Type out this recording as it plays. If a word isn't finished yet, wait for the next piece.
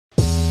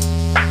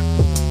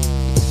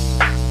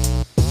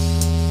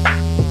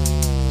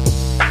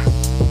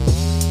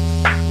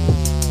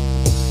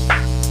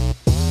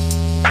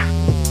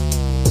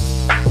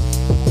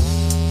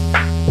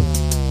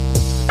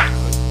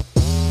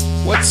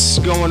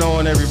going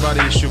on, everybody?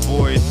 It's your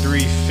boy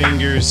Three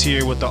Fingers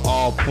here with the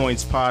All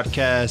Points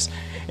Podcast.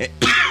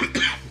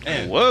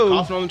 And whoa,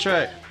 coughing on the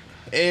track.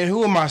 And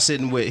who am I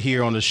sitting with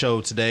here on the show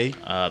today?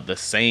 The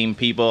same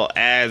people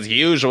as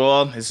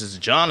usual. This is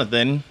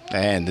Jonathan.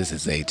 And this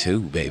is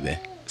A2, baby.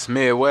 It's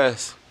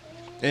Midwest.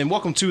 And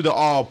welcome to the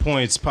All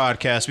Points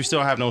Podcast. We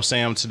still have no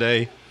Sam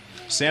today.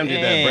 Sam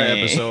did that Brad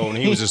episode, and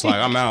he was just like,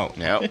 I'm out.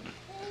 Yep.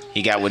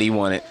 He got what he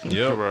wanted.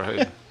 Yep.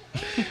 Right.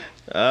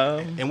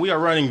 And we are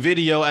running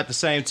video at the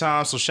same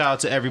time, so shout out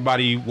to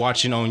everybody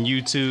watching on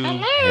YouTube.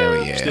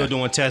 Hell yeah. Still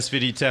doing test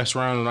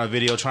run on our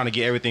video, trying to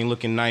get everything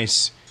looking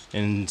nice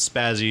and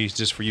spazzy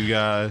just for you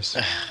guys.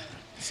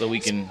 So we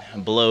can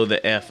blow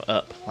the F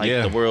up like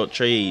the World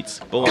Trades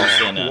Sports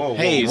Center. Whoa,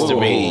 Hey, used to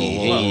be.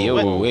 Hey,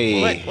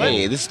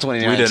 this is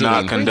 2019. We did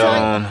not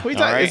condone. All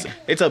right.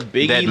 It's a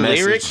Biggie that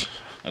lyric. message.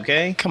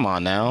 Okay. Come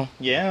on now.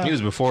 Yeah. He was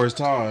before his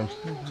time.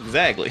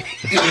 Exactly.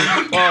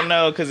 Well,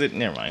 no, because it.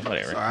 Never mind.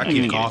 Whatever. I We keep can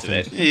get into coughing.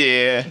 that.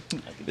 Yeah.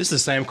 This is the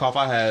same cough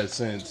I had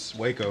since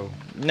Waco.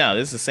 No,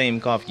 this is the same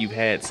cough you've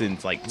had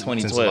since like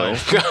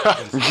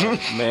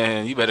 2012.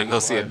 Man, you better go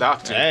see a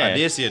doctor. Yeah. I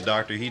did see a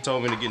doctor. He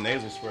told me to get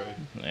nasal spray.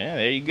 Yeah,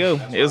 there you go.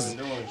 That's It was.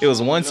 what I'm doing. It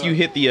was once you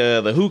hit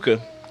the hookah,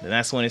 then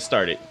that's when it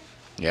started.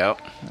 Yep.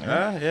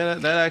 Yeah,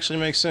 that actually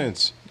makes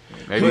sense.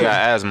 Maybe you got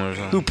asthma or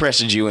something. Who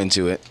pressured you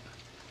into it?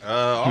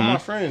 All my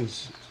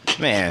friends.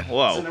 Man.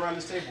 Whoa. Sitting around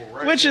this table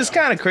right Which is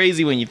now. kind of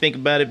crazy when you think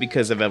about it,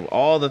 because of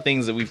all the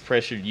things that we've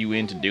pressured you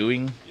into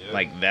doing. Yeah.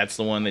 Like, that's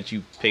the one that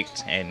you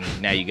picked, and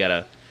now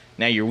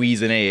you're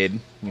wheezing Ed,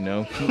 you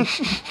know?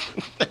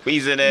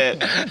 Wheezing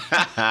it.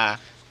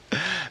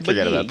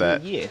 Forget about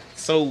that. Yeah.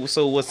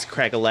 So what's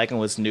crack-a-lackin',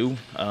 what's new?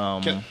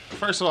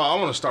 First of all,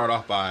 I want to start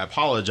off by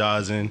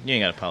apologizing. You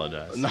ain't gotta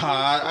apologize.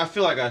 Nah, I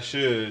feel like I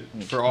should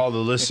for all the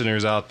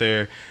listeners out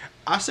there.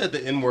 I said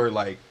the N-word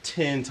like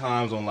 10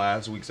 times on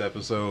last week's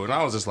episode, and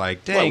I was just like,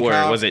 What dang, word?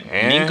 Kyle. Was it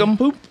Eh?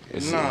 nincompoop?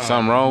 Is Nah.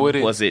 something wrong with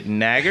it? Was it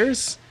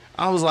naggers?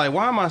 I was like,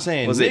 why am I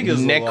saying Was it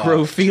niggas a lot?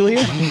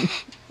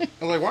 necrophilia? I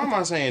was like, why am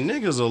I saying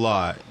niggas a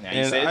lot? Now you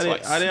And said it I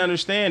twice. didn't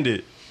understand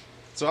it.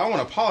 So I want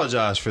to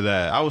apologize for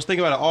that. I was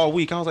thinking about it all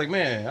week. I was like,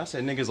 man, I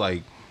said niggas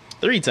like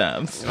 3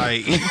 times.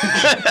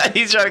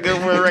 He's trying to go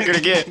for a record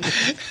again.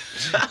 it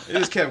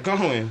just kept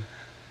going.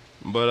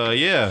 But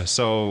yeah,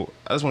 so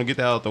I just want to get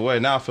that out of the way.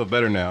 Now I feel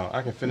better now.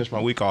 I can finish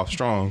my week off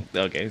strong.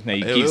 Okay, now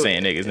you keep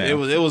saying niggas now.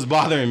 It was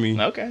bothering me.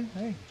 Okay.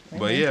 Hey.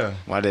 But yeah,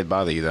 Why did it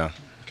bother you, though?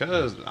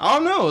 because I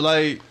don't know,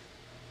 like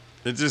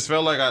it just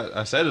felt like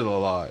I said it a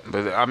lot.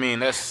 But I mean,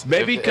 that's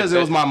Maybe if because it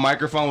was my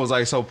microphone was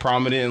like so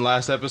prominent in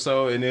last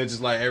episode, and then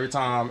just like every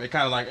time it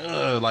kind of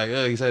like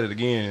he said it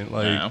again.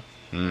 Like No.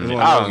 it's one of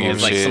I those don't give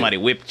It's a like shit. somebody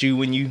whipped you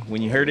when you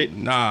heard it.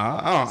 Nah,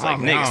 I It's like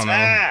don't niggas. know.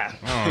 Ah.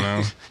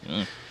 I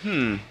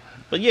don't know.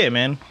 But yeah,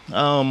 man.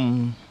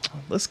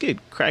 Let's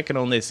get cracking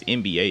on this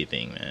NBA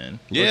thing, man.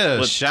 Yeah,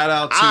 What- shout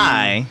out to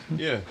I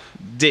yeah.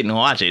 didn't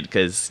watch it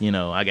because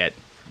I got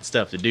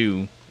stuff to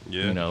do.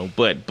 Yeah.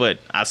 But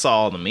I saw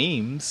all the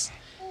memes,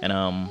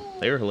 and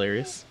they were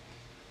hilarious.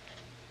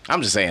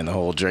 I'm just saying the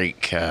whole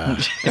Drake.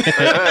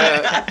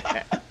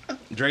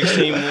 Drake's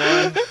team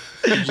won.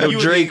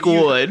 Drake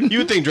would. You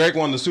would think Drake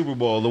won the Super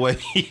Bowl the way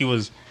he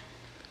was.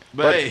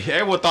 But hey,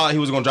 everyone thought he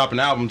was gonna drop an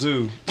album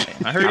too.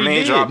 I heard I mean, he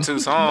he did. dropped 2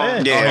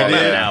 songs. Yeah, Yeah,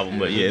 not an yeah. album,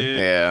 but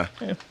Yeah.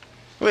 Yeah.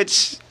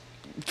 Which,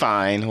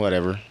 fine,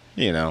 whatever.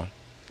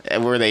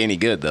 Were they any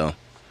good, though?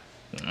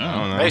 I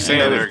don't know. They say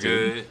Yeah. they're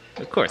good.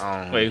 Of course.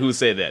 Um, Wait, who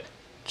said that?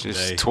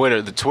 Just They-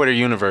 Twitter, the Twitter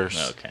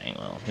universe. Okay,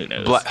 well, who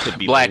knows? Could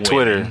be Black like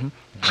Twitter. women.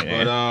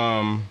 Yeah.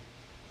 But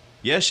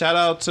yeah, shout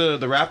out to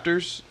the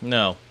Raptors.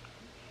 No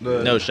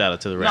The shout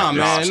out to the Raptors. Nah,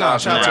 man.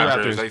 Shout shout out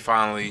to Raptors. Raptors. They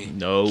finally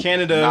No.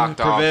 Canada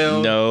Knocked off.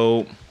 prevailed.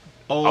 No.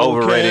 Oh,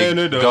 overrated.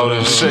 Canada.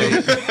 Golden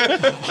State.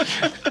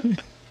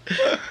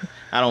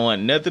 I don't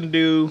want nothing to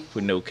do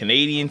with no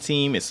Canadian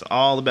team. It's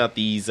all about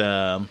these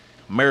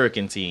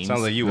American teams.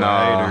 Sounds like you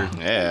Nah. a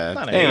hater. Yeah.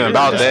 Not a It ain't hater, even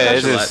about just that.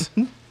 It's specialize.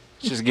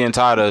 just getting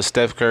tired of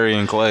Steph Curry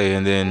and Clay,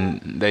 and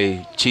then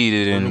they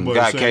cheated and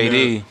got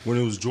KD. when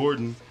it was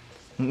Jordan.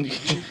 I'm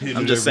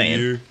just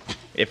saying.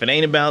 If it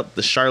ain't about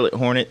the Charlotte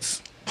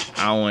Hornets,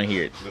 I don't want to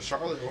hear it. The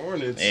Charlotte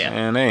Hornets. Yeah.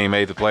 And they ain't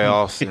made the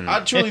playoffs. And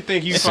I truly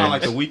think you found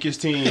like the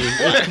weakest team.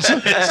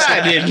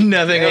 I did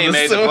nothing they of ain't the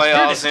made the sort.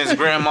 playoffs since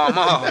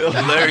Grandmama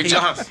Larry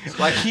Johnson.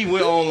 Like he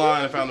went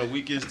online and found the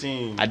weakest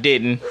team I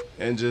didn't.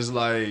 and just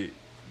like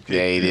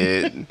Yeah, he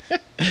did.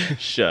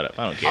 Shut up.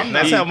 I don't care. I'm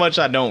That's not- how much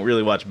I don't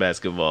really watch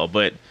basketball.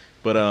 But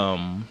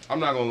I'm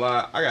not gonna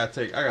lie, I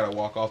gotta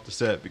walk off the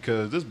set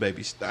because this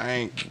baby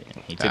stank.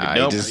 he took Nah, a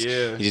dump. he just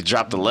Yeah.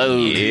 dropped the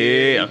load.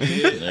 Yeah.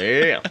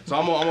 Yeah. So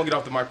I'm gonna get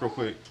off the mic real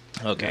quick.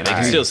 Okay. They can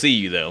Alright. still see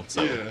you though.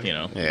 So,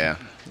 Yeah. Yeah.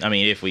 I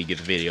mean, if we get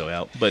the video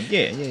out. But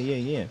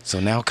yeah. So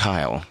now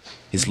Kyle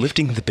is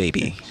lifting the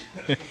baby.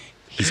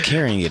 He's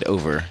carrying it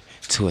over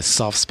to a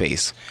soft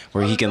space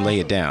where he can lay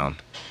it down.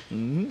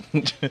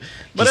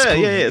 But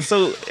yeah.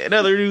 So in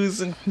other news,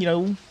 and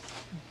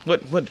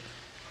what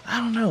I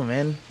don't know,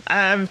 man. I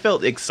haven't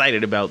felt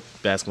excited about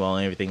basketball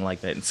and everything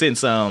like that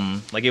since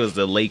like it was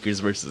the Lakers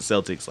versus the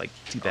Celtics like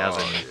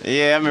 2000.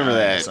 Yeah, I remember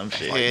that. Some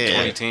shit. Like Yeah.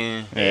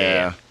 2010.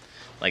 Yeah.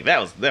 Like that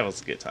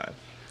was a good time.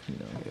 You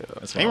know,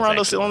 that's when I Ain't was Rondo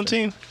actually still on the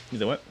watching. team? You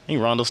know what?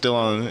 Ain't Rondo still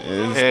on?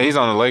 Yeah, he's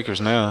on the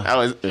Lakers now. I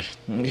was.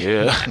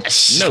 Yeah.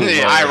 No,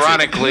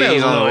 Ironically,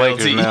 he's on the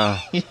loyalty. Lakers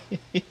now.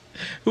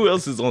 Who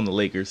else is on the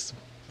Lakers?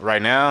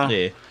 Right now?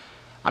 Yeah.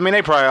 I mean,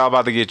 they probably all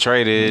about to get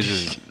traded.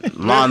 Just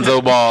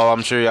Lonzo Ball,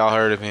 I'm sure y'all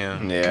heard of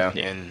him. Yeah.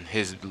 And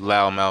his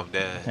loudmouth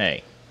dad.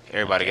 Hey,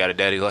 Everybody got a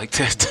daddy like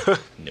that.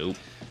 nope.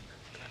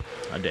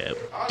 My dad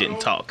didn't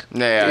talk.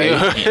 Yeah,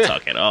 He didn't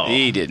talk at all.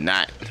 he did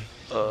not.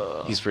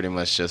 He's pretty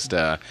much just.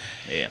 Yeah.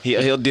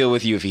 He'll deal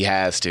with you if he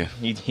has to.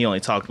 He only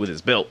talked with his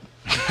belt.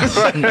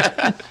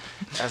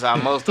 That's how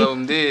most of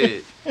them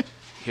did.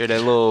 Hear that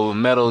little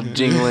metal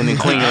jingling and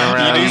clinging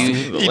around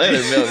you. The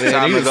leather belt, man.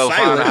 Time He to was go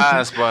find a silent.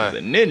 high spot. The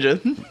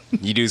ninja.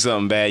 You do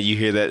something bad, you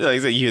hear that. Like I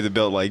said, you hear the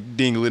belt like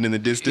dingling in the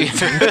distance.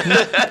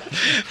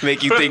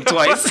 Make you think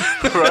twice.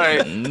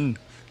 Right.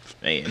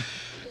 Man.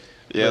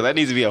 Yeah, that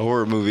needs to be a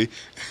horror movie.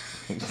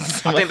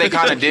 I think they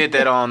kind of did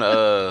that on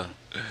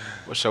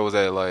what show was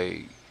that?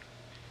 Like,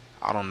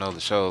 I don't know the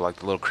show, like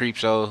the little creep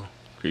show.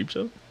 Creep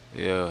show?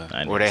 Yeah,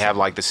 I know where they some. have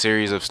like the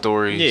series of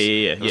stories.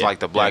 Yeah. It was like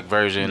the black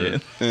version, Yeah.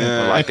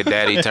 where, like the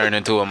daddy turned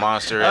into a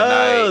monster at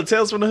Oh, night.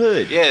 Tales from the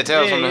Hood. Yeah,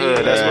 Tales from the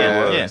Hood. That's what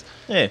it was.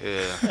 Yeah.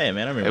 Yeah. Hey,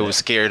 man, I remember They was that.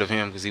 scared of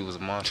him because he was a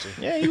monster.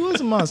 Yeah, he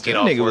was a monster. Get That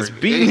off nigga was work.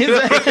 beating his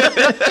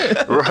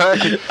ass.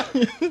 Right.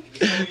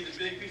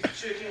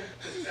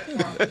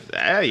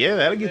 Yeah,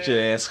 that'll get your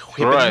ass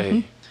whipping.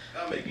 Right.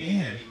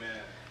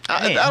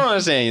 I don't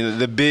understand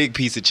the big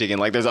piece of chicken.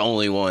 Like, there's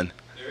only one.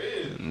 There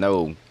is.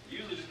 No.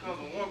 Usually just comes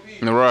in one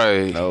piece.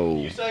 Right. No.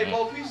 You save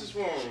more pieces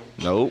for him.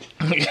 Nope.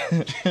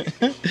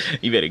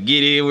 You better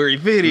get in where you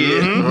fit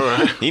in.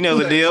 Right. He know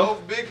the deal.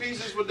 Both big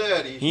pieces for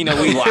daddy. He know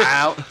we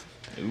wild.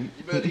 You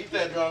better eat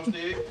that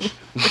drumstick.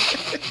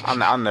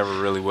 I never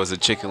really was a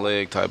chicken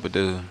leg type of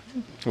dude.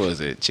 What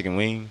was it? Chicken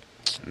wing?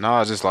 No,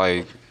 I just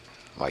like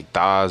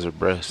thighs or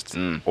breasts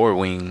or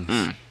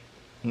wings.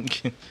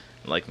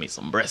 Like me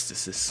some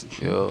breastises.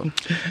 Yeah.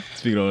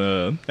 Speaking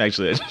on,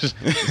 actually, I just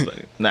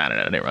like, nah,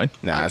 never mind.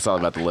 Nah, it's all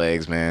about the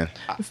legs, man.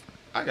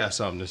 I got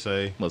something to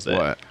say. What's that?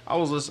 What? I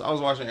was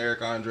watching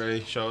Eric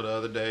Andre show the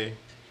other day,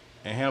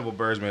 and Hannibal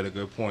Buress made a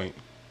good point.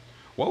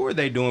 What were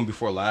they doing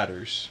before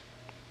ladders?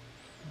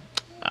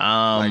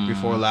 Like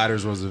before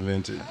ladders was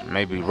invented.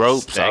 Maybe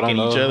ropes. I stacking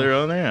don't know. each other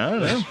on there. I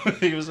don't know.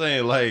 He was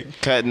saying like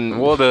Cutting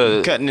Well,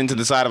 cutting into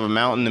the side of a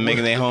mountain and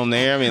making their home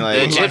there. I mean, the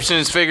like,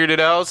 Egyptians figured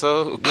it out,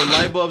 so when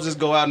light bulbs just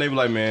go out and they be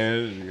like,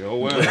 man, oh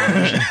well, you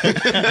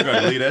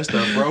gotta leave that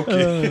stuff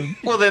broken.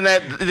 well,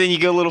 then you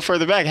go a little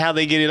further back. How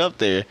they get it up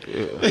there?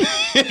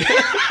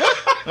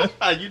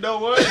 You know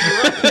what?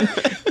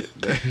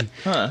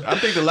 You're right. I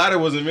think the ladder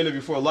was invented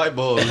before light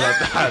bulbs.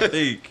 I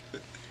think.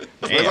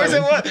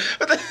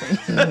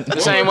 the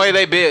same way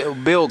they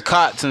build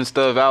cots and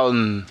stuff out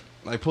in.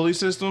 Like pulley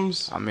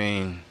systems. I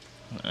mean,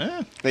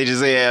 They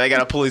just they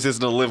got a pulley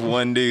system to lift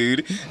one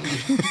dude.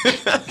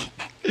 I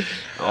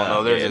don't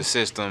know. There's a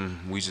system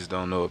we just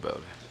don't know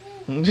about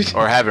it,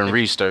 or haven't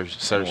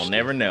researched. We'll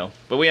never know.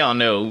 But we all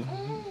know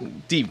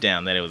deep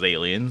down that it was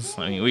aliens.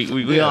 I mean,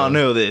 we all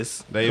know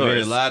this. They Of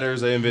invented course.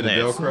 ladders. They invented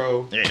Yes.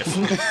 Velcro. Yes.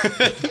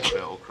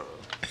 Velcro.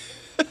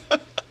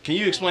 Can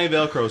you explain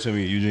Velcro to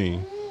me,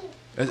 Eugene?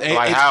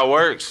 Like how it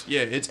works.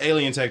 Yeah, it's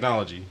alien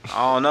technology.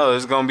 I don't know.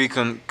 It's gonna be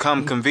come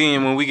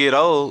convenient when we get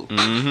old.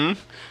 Mm-hmm.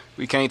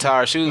 We can't tie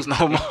our shoes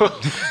no more.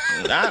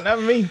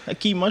 Not me. I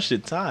keep my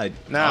shit tied.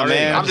 Nah, Already.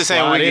 man. I'm just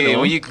saying Slide into when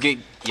them. you can get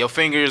your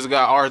fingers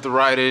got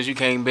arthritis, you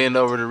can't bend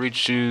over to reach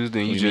shoes,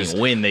 then you You just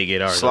mean when they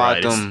get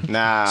slide arthritis. them,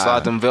 Nah.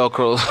 slide them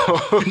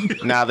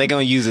Velcros. Nah, they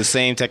gonna use the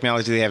same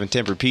technology they have in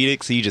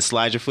Tempur-Pedic. So you just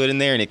slide your foot in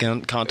there and it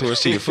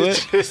contours to your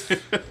foot.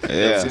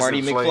 Yeah.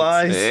 Smarty Some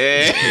McFlies.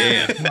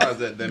 Yeah.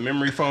 What is that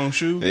memory foam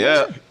shoe?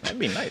 Yeah. That'd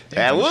be nice.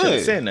 That You should've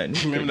would. said nothing.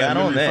 You Remember got that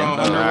on memory that. foam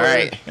All underwear?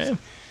 right. Yeah.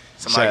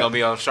 Somebody gonna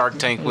be on Shark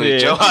Tank with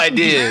Yeah. your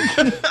idea.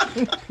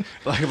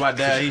 Like my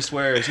dad,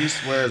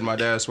 my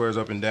dad swears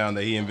up and down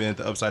that he invented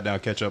the upside down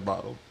ketchup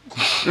bottle.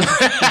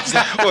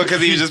 Well,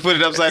 because he just put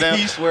it upside down.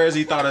 He swears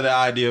he thought of the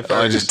idea Or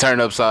first. just turn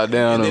upside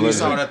down. And then or he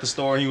saw it whatever. at the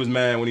store and he was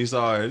mad when he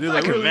saw it. He was I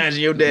like, can really? imagine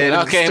your dad. Man, I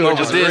in the came store up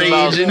with just this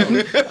about- raging.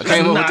 I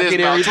came up with this knocking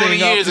about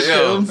 20 everything off years the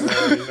ago.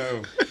 shelves. You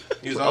know.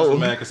 He was also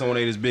mad because someone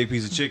ate his big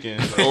piece of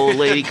chicken. So, Old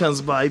lady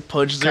comes by,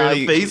 punches her in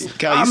the Kyle, face.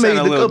 Kyle, you I sound made a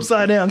the little-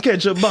 upside down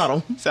ketchup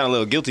bottle. Sound a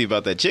little guilty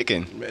about that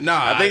chicken.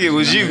 nah, I think it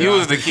was you. You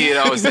was the kid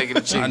always taking the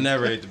I chicken.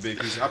 never ate the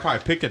big piece. I probably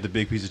picked at the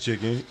big piece of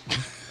chicken.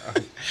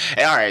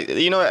 Hey, all right,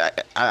 you know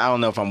what? I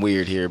don't know if I'm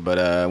weird here,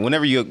 but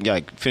whenever you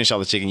like finish all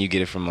the chicken, you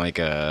get it from like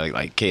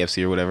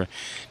KFC or whatever.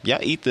 Y'all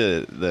eat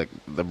the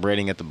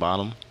breading at the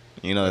bottom.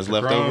 You know, that's the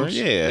left over. crumbs?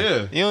 Yeah.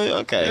 Yeah. You know,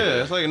 okay.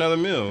 Yeah, it's like another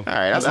meal. All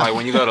right. That's like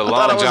when you go to thought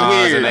Long it was John's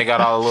weird. and they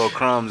got all the little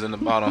crumbs in the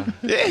bottom.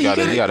 Yeah,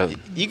 you gotta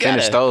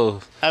finish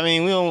those. I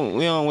mean, we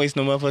don't waste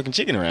no motherfucking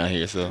chicken around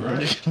here, so.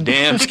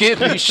 Damn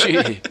Skippy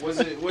shit. Was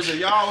it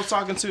y'all I was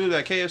talking to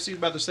that KFC's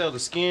about to sell the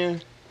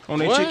skin? on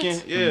their What?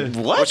 chicken.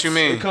 Yeah. What you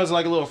mean? It comes in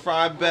like a little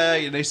fried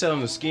bag, and they sell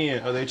them the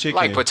skin of their chicken.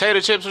 Like potato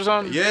chips or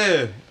something?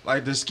 Yeah,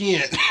 like the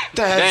skin.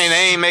 They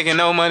ain't making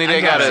no money. They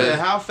I said,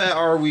 gotta how fat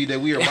are we that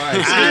we are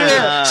buying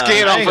skin?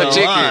 skin I off ain't a gonna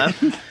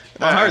chicken. lie.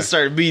 My heart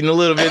started beating a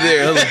little bit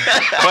there. I was like,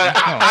 But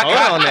hold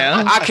on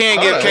now. I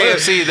can't give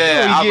KFC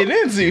that. What are you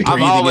getting into? I've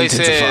Breathing always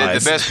said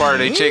intensifies. the best part of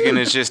their chicken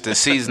is just the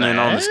seasoning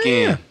on the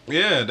skin.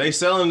 Yeah, they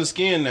selling the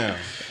skin now.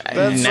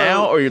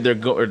 Now, or they're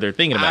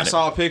thinking I about it.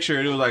 saw a picture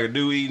and it was like a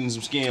dude eating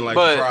some skin like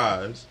But-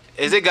 fries.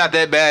 Is it got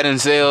that bad in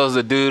sales?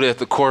 The dude at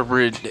the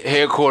corporate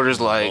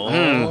headquarters like,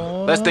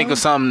 let's think of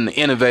something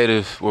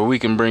innovative where we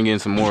can bring in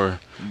some more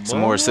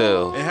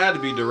sales. It had to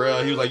be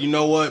Darrell. He was like, you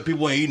know what?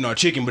 People ain't eating our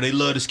chicken, but they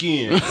love the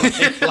skin.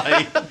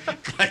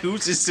 like who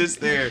just sits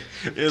there?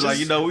 It was like,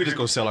 you know, we just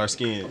gonna sell our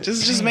skin.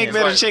 Just make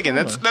better chicken.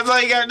 That's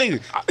all you gotta do.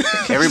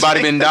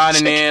 Everybody been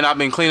dining in. I've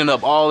been cleaning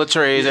up all the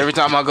trays. Every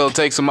time I go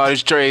take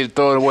somebody's tray,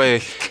 throw it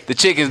away. The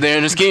chicken's there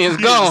and the skin's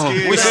gone.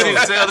 skin We gone. still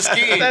sell the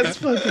skin. That's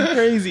fucking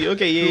crazy.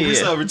 Okay, We yeah.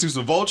 selling to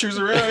some vultures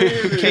around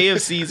here.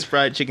 KFC's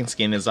fried chicken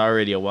skin is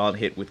already a wild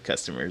hit with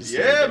customers.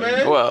 Yeah,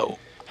 man. Well,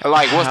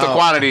 like, what's the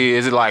quantity?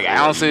 Is it like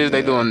ounces?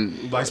 They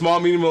doing Like small,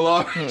 medium, and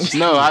large.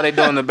 no? How they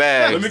doing the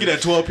bag? Let me get that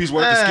 12-piece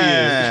worth of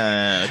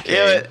skin. Okay.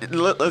 Yeah,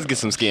 but let's get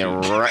some skin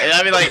right.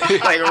 I mean, like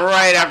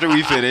right after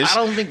we finish. I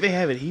don't think they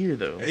have it here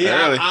though.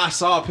 Yeah, Really? I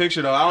saw a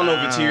picture though. I don't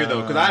know if it's here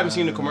though, because I haven't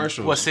seen the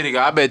commercial. What city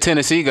got? I bet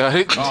Tennessee got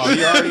it. Oh,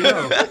 you already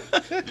know.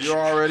 You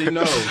already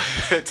know.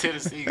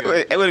 Tennessee got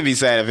It wouldn't be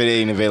sad if it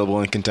ain't available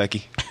in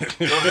Kentucky.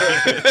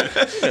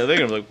 Yeah, they're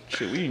gonna be like,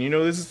 shit, you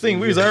know this is a thing.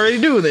 We was already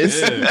doing this.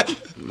 Yeah.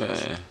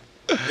 man.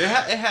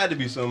 It had to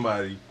be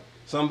somebody.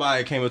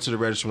 Somebody came up to the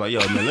register like, yo,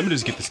 man, let me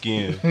just get the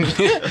skin.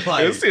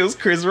 Like, It was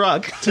Chris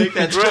Rock. take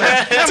that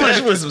How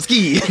much was some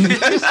ski?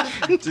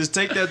 just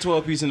take that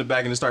 12-piece in the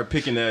back and just start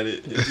picking at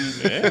it.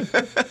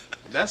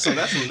 That's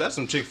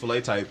some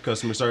Chick-fil-A type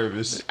customer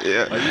service.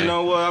 Yeah. Like, you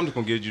know what? I'm just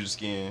gonna give you the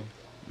skin.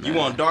 You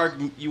want dark,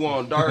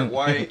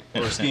 white,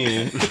 or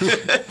skin?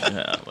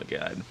 Oh my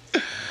god.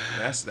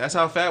 That's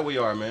how fat we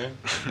are, man.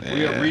 We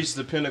have reached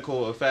the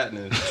pinnacle of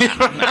fatness.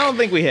 I don't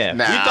think we have.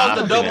 Nah. We thought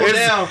the double This-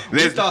 down.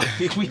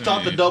 this- We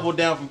thought the double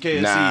down from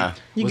KFC. Nah.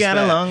 You was got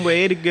a fat. long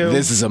way to go.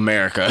 This is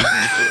America.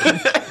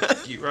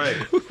 You're right.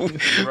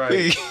 You're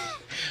right.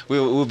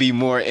 We'll be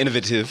more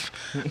innovative.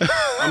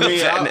 I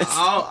mean,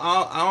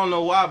 I don't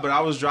know why, but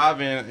I was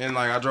driving and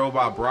like I drove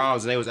by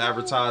Browns and they was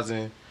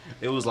advertising.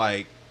 It was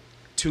like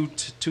two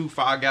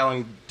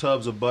 5-gallon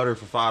tubs of butter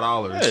for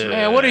 $5.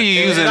 Man, what are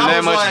you using And I that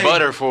was much like-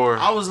 butter for?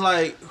 I was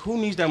like, who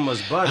needs that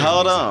much butter?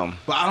 Hold on.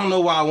 But I don't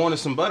know why I wanted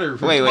some butter.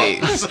 For Wait.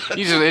 It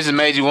just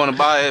made you want to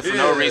buy it for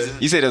no Yeah. reason.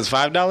 You said it was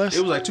 $5? It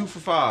was like 2 for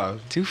 $5.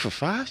 2 for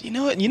 $5? You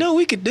know what? You know what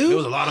we could It do?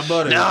 was a lot of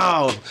butter.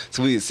 No.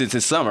 So since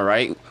it's summer,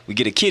 right? We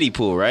get a kiddie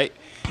pool, right?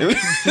 Hey,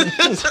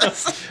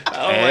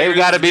 it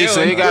gotta be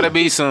some. It gotta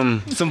be some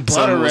butter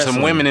some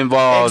wrestling. women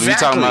involved. You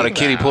talking about a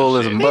kiddie pool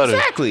and some butter?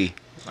 Exactly.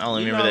 I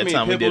don't You remember know that how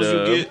time we many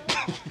did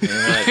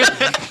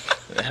pimples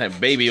you get? a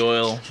baby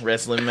oil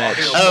wrestling match.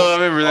 Oh, I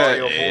remember that.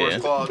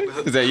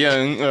 Yeah. Is that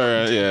young?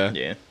 Or yeah.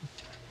 Yeah.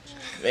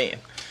 Man.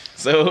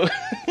 So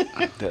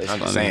I'm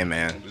just saying,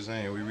 man. I'm just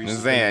saying, we reached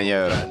Just the saying,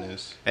 pinnacle of yo.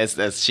 fatness.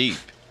 That's cheap.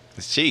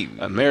 It's cheap.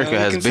 America You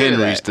know, has consider been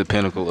that. reached the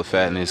pinnacle of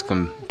fatness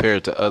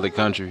compared to other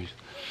countries.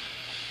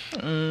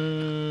 I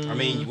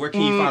mean, where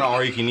can you find an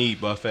all-you-can-eat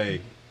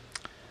buffet?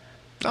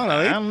 I I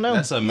don't don't know.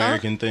 That's an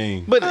American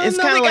thing. But I it's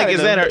know kind they of like,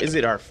 got it, is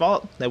it our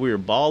fault that we were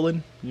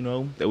balling? You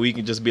know, that we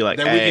can just be like,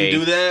 That hey, we can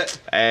do that.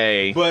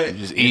 Hey, But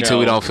Just You eat till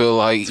we know, don't feel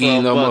like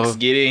eating 12 no bucks, more.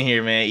 get in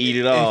here, man, eat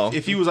it all.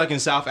 if you was like in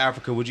South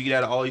Africa, would you get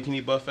at an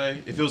all-you-can-eat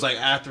buffet? If it was like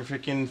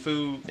African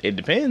food, It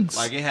depends.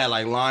 like it had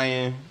like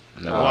lion.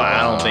 well,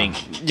 I don't think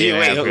Yeah, in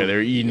wait, Africa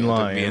they're eating Be in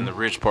lion. the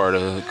rich part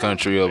of the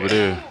country over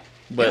there.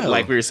 But Yeah.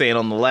 like we were saying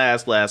on the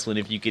last one,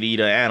 if you could eat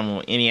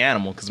any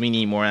animal, because we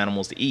need more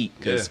animals to eat,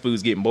 because Yeah.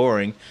 food's getting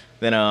boring.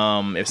 Then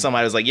if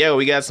somebody was like, "Yo,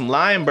 we got some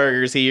lion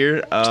burgers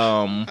here,"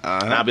 and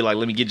I'd be like,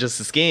 "Let me get just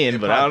the skin,"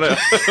 but I don't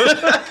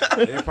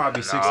know. It'd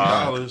probably be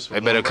 $60. They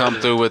better come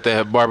through with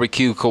that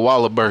barbecue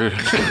koala burger.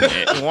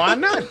 Why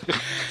not?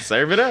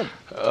 Serve it up.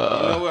 You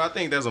know what? I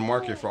think there's a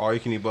market for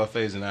all-you-can-eat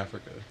buffets in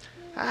Africa.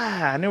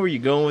 I know where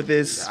you're going with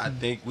this. I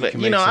think we But can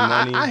you make know, some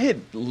money. I hit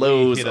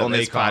lows hit a on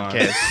this Akon.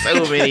 podcast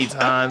so many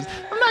times.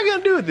 I'm not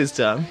gonna do it this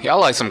time.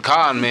 Y'all like some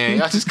con, man.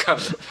 Y'all just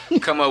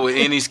come up with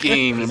any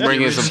scheme and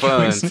bring in some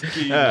fun.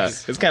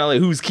 It's kind of like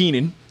Who's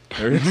Keenan?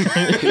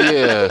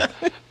 Yeah.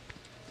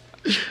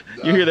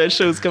 You hear that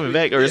show's coming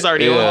back, or it's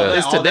already Yeah. on?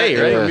 It's All today,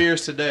 that right?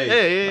 premieres today.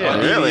 Yeah, yeah,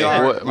 My yeah. Really?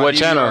 DVR, What my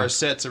channel? DVR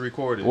sets are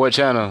recorded. What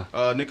channel?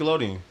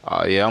 Nickelodeon.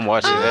 Oh yeah, I'm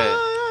watching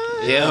that.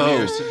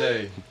 Premieres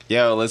today.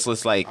 Yo, let's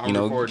like I'm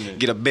recording it.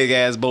 get a big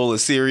ass bowl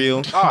of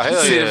cereal. Oh hell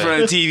Sit in yeah.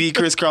 front of the TV,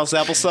 crisscross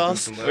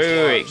applesauce.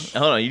 Wait.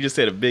 Hold on. You just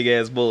said a big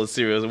ass bowl of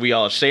cereal. Are we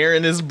all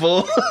sharing this bowl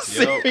of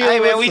cereal? Hey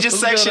man, we just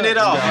section it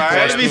off. All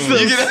right. That'd be so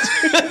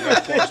You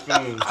like 4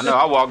 spoons. I know.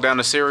 I walked down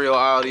the cereal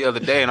aisle the other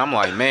day, and I'm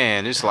like,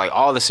 man, it's like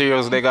all the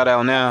cereals they got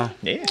out now.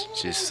 Yeah.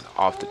 Just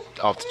off the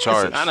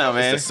charts. I know,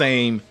 man. It's the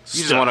same.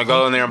 You just want to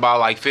go in there and buy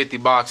like 50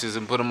 boxes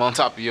and put them on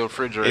top of your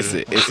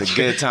refrigerator. It's a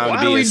good time Why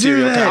to do be we a do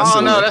cereal that? I don't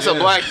connoisseur. know. That's a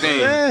black thing.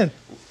 Yeah.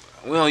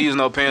 We don't use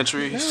no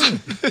pantries.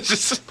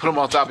 Just put them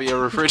on top of your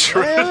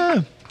refrigerator.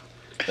 Yeah.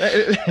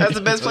 That's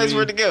the best place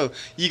for it to go.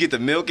 You get the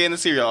milk and the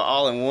cereal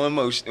all in one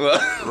motion. Well,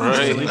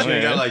 Right. At least you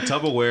ain't got like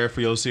Tupperware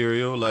for your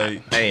cereal.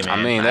 Like, Hey man,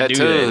 I mean, I that do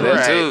too. That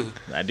Right. too.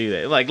 I do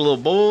that. Like little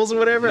bowls or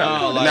whatever.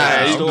 no, like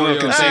Nah, you store do a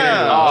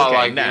container. Oh, okay.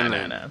 like nah, in nah,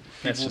 the- nah. People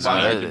That's just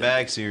buy not- like the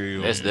bag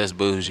cereal. That's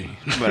bougie.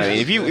 but I mean,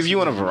 if you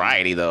want a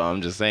variety though,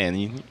 I'm just saying,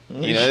 you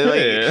know,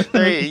 Yeah.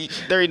 like,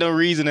 there ain't no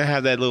reason to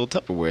have that little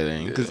Tupperware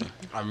thing. 'Cause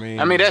I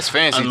mean, That's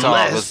fancy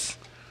talk.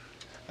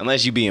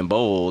 unless you being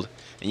bold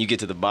and you get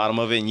to the bottom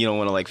of it and you don't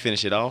want to like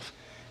finish it off,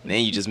 and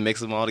then you just mix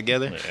them all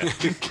together.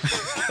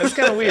 That's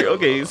kind of weird.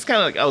 Okay, it's kind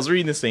of like I was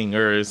reading this thing,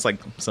 or it's like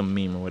some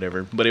meme or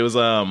whatever. But it was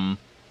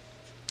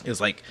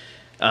like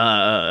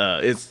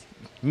it's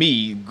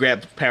me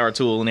grab the power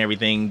tool and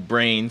everything.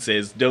 Brain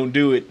says don't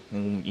do it,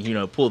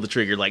 and pull the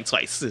trigger like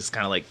twice. It's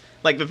kind of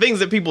like the things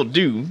that people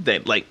do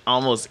that like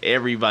almost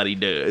everybody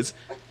does.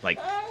 Like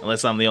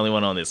unless I'm the only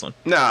one on this one.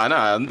 No,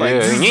 like,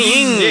 Yeah.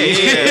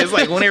 Yeah, it's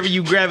like whenever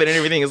you grab it and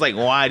everything, it's like,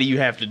 why do you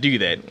have to do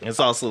that? It's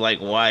also like,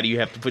 why do you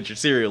have to put your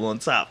cereal on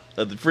top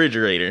of the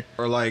refrigerator?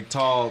 or like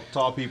tall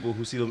people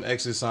who see them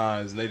exit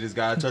signs and they just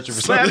gotta touch it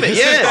for Slap something. it,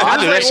 yeah. I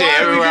do that Like, shit why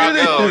do we everywhere I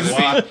do go. this? Just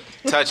Why?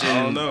 be touching.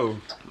 I don't know.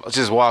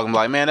 Just walking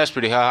like, man, that's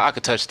pretty high. I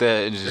could touch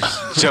that and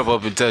just jump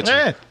up and touch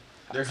Yeah. it.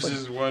 There's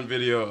this one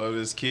video of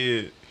this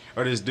kid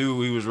or this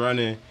dude. He was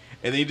running,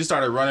 and then he just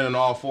started running on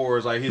all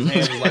fours, like his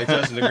hands was like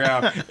touching the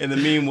ground. And the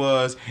meme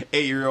was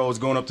 8-year-olds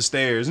going up the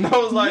stairs, and I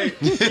was like,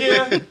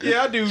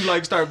 yeah, I do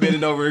like start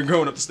bending over and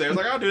going up the stairs.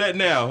 Like I'll do that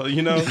now, It's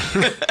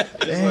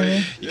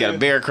like, you got to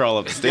bear crawl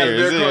up the You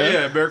gotta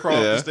stairs. bear crawl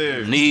up Yeah. the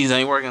stairs. Knees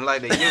ain't working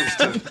like they used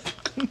to.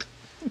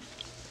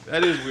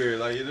 That is weird.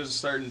 Like there's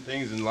certain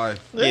things in life.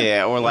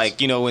 Yeah, or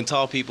like when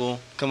tall people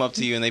come up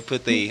to you and they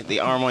put the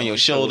arm on your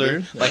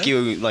shoulder, like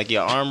your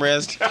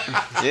armrest.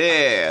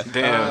 Yeah,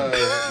 Damn.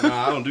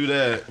 Nah, I don't do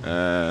that.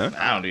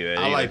 I don't do that.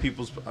 I either. like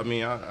people's. I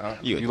mean, I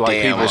you like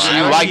damn people. lie.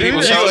 You like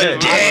people showing.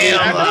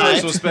 Damn.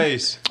 personal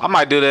space. I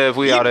might do that if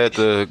we out at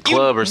the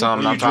club or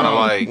something. When I'm you trying to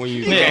drunk, like. when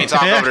you You drunk. can't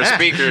talk over the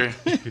speaker.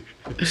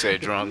 You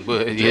said drunk,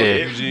 but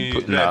yeah. Eugene,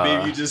 Nah.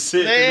 that baby just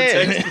sit Yeah.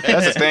 in the text.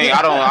 That's the thing.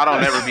 I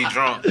don't ever be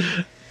drunk.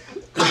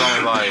 It's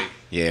only like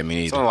Yeah,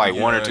 me it's neither. only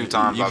like one or two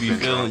times you I've be been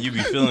feeling. drunk. You be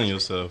feeling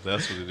yourself.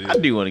 That's what it is. I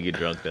do want to get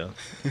drunk though.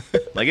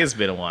 Like it's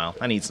been a while.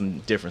 I need some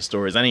different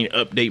stories. I need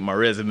to update my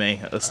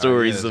resume of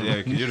stories of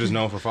Yeah, 'cause you're just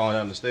known for falling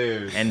down the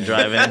stairs and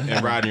driving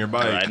and riding your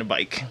bike. riding a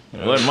bike.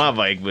 It wasn't my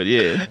bike, but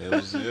yeah. It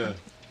was, yeah.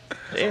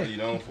 That's all you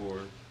known for.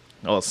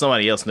 Oh,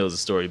 somebody else knows a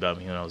story about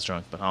me when I was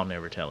drunk, but I'll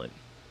never tell it.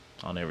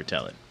 Never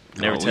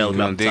Oh, tell we about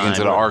gonna the dig time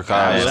into the where-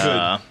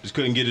 archives. Just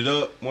couldn't get it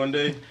up one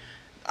day.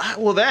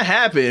 Well, that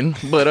happened,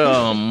 but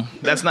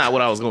that's not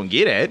what I was gonna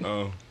get at.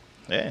 Oh,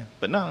 Yeah,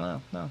 but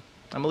no. I'm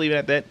gonna leave it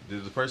at that.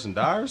 did the person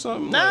die or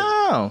something?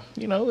 Like,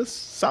 No, it's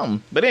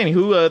something. But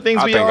anywho,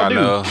 things I we think all I do.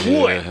 know.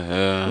 What?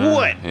 Yeah.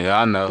 What?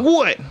 Yeah, I know.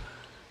 What?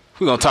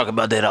 We're gonna talk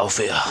about that off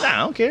air. Nah, I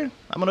don't care.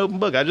 I'm an open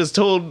book. I just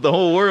told the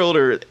whole world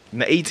or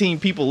the 18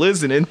 people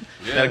listening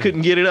that I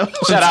couldn't get it up.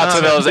 Shout out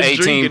to those Just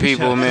 18 drinking.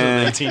 people,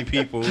 man. 18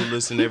 people who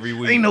listen every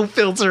week. Ain't no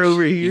filter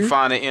over You here.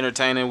 find it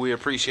entertaining. We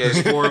appreciate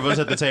it. 4 of us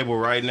at the table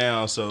right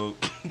now, so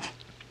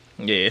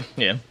Yeah.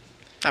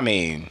 I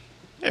mean,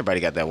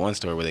 everybody got that one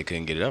story where they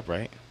couldn't get it up,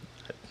 right?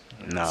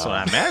 No. So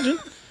I imagine.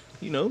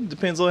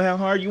 Depends on how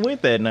hard you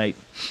went that night.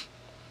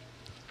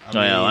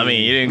 Well, I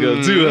mean, you didn't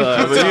go too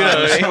hard,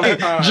 but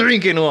sometimes-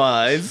 drinking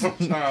wise.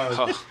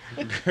 sometimes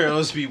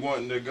girls be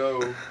wanting to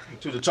go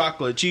to the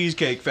chocolate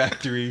cheesecake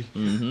factory,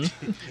 and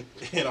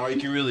all you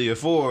can really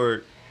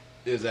afford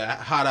is a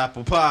hot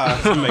apple pie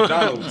from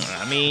McDonald's.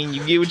 I mean,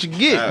 you get what you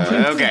get.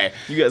 Okay.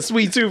 You got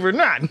sweet tooth or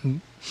not.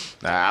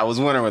 I was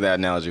wondering where that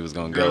analogy was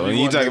going to Girl, go. you And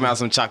you want talking to- about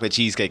some chocolate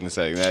cheesecake and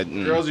stuff.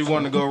 Girls be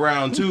wanting to go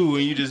round 2,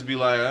 and you just be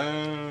like,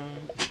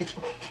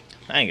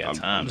 I ain't got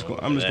time.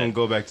 I'm just gonna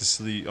go back to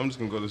sleep. I'm just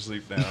gonna go to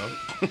sleep now.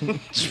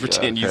 Just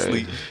pretend you Okay.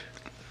 sleep.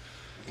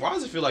 Why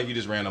does it feel like you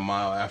just ran a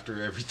mile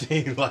after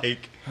everything?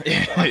 Like,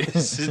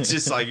 it's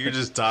just like you're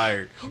just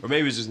tired, or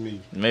maybe it's just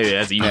me. Maybe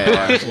that's you.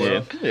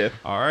 Yeah. Yeah.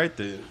 All right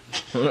then.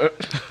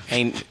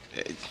 Ain't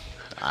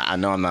I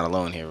know I'm not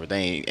alone here, but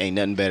they ain't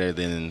nothing better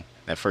than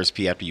that first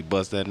pee after you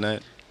bust that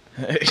nut.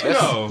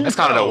 No, That's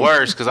kind of the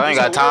worst because I ain't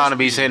got time to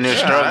be sitting there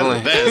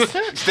struggling.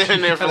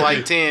 Standing there for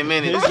like 10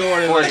 minutes It's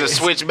going for it like- to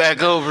switch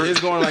back over. It's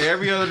going like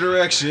every other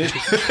direction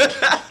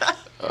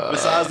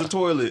besides the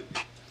toilet.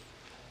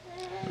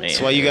 Man.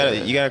 That's why you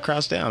gotta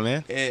crouch down,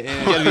 man. And,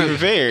 You gotta be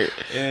prepared.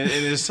 and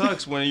it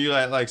sucks when you're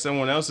at like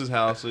someone else's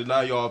house, so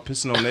now y'all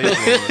pissing on their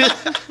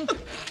floor.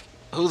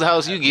 Whose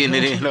house you getting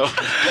it in though?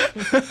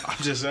 I'm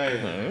just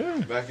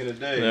saying, back in the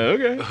day.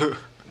 Okay.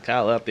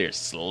 Kyle out there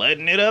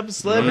sledding it up,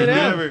 sledding it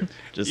out.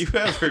 You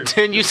ever?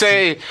 Didn't you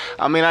say?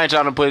 I mean, I ain't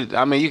trying to put.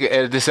 I mean, you can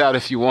edit this out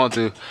if you want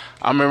to.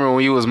 I remember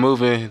when you was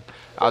moving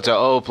out your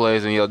old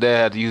place and your dad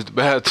had to use the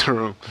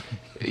bathroom.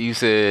 You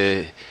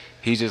said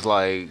he just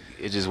like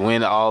it just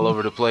went all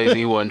over the place. And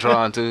he wasn't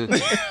trying to.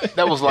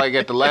 That was like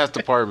at the last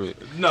apartment.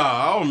 No,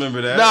 I don't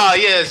remember that. No,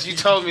 yes, you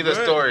told me the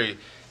story.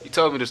 You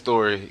told me the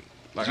story.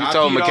 Like, you I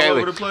told peed all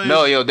Michaela. over the place?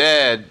 No, your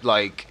dad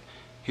like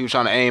he was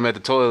trying to aim at the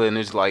toilet and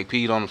just like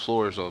peed on the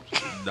floor or something.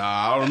 Nah,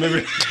 I don't remember.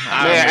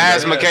 Man,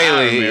 ask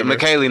Michaela.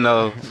 Michaela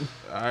know.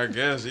 I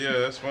guess, yeah,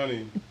 that's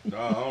funny. No,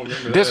 I don't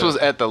remember This that. was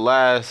at the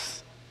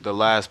last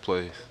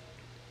place.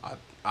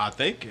 I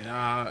think,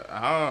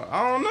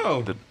 I don't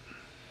know.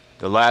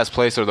 The last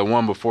place or the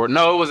one before?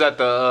 No, it was at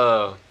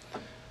the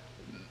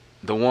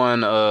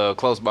one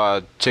close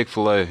by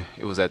Chick-fil-A.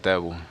 It was at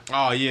that one.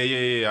 Oh,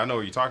 yeah. I know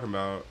what you're talking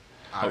about.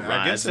 I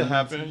guess it Horizons.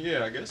 happened.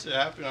 Yeah, I guess it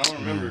happened. I don't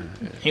remember.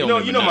 He You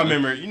don't know my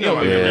remember memory. You know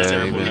my memory's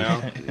terrible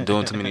now.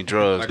 Doing too many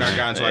drugs. Like I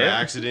got into like an Yeah.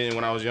 accident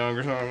when I was young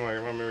or something. Like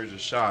my memory's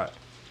just shot.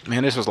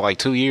 Man, this was like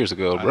 2 years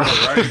ago, I bro. know,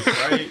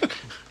 right?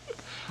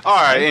 All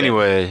right,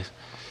 anyways.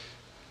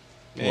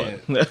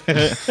 Man. I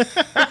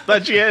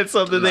thought you had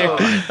something there. No.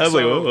 I was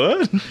like, So-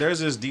 what? There's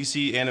this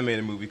DC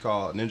animated movie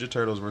called Ninja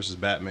Turtles versus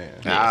Batman.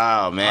 Oh man,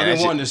 I've that been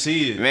shit- wanting to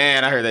see it.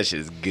 Man, I heard that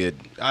shit is good.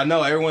 I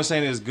know everyone's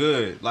saying it's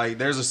good. Like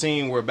there's a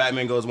scene where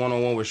Batman goes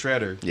one-on-one with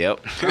Shredder. Yep.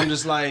 I'm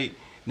just like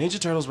Ninja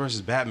Turtles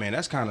versus Batman.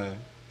 That's kind of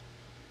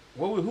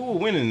who will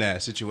win in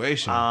that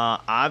situation?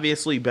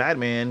 Obviously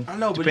Batman. I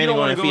know, but depending you don't on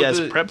want if to he go has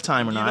with the, prep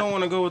time or You not. don't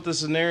want to go with the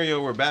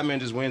scenario where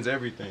Batman just wins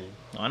everything.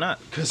 Why not?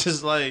 Because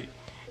it's like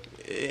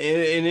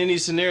in any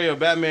scenario,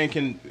 Batman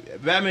can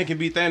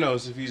beat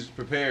Thanos if he's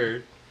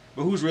prepared.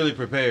 But who's really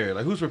prepared?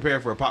 Like who's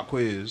prepared for a pop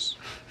quiz?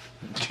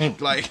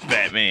 Like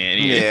Batman.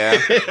 Yeah.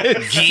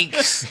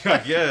 Geeks.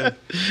 yeah.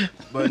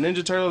 But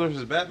Ninja Turtles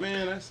versus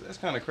Batman, that's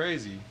kind of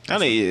crazy. I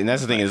mean, and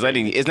that's the thing is,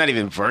 it's not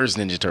even verse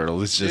Ninja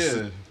Turtle. It's just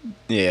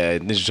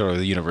Ninja Turtle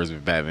the universe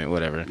with Batman,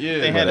 whatever. Yeah.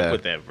 They had But, to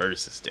put that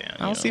versus down.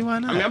 I don't see why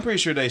not. I mean, I'm pretty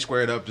sure they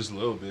squared up just a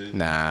little bit.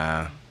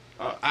 Nah,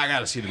 I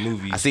gotta see the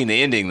movie. I seen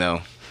the ending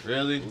though.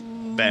 Really?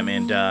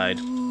 Batman died.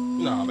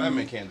 No,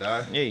 Batman can't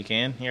die. Yeah, you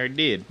can. He already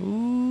did.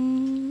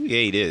 Ooh, yeah,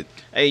 he did.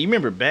 Hey, you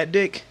remember Bat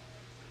Dick?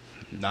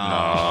 No,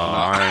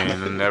 I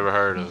ain't never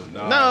heard of.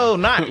 No,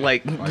 not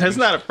like that's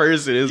not a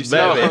person. You It's said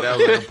Batman. that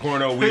was like a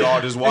porno we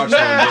all just watched one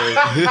day.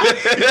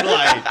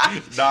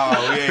 Like,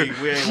 no,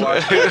 we ain't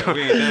watching it.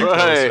 We ain't that Right.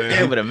 close, man.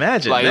 Yeah, but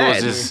imagine Like, it that.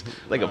 was just-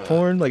 like a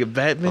porn, like a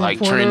Batman Like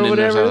porn trending or or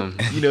whatever.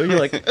 something. You know, you're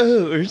like,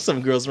 oh, or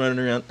some girls running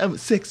around, I'm a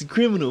sexy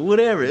criminal,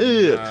 whatever.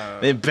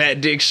 Ugh. Then Bat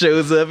Dick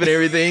shows up and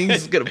everything.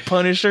 He's gonna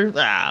punish her.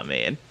 Ah,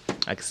 man.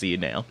 I can see it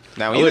now.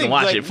 Now, I wouldn't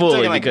watch it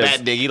fully like because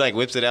Bat Dig, he like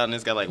whips it out and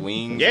it's got like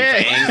wings, Yeah.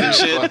 and fangs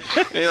and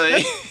shit. You're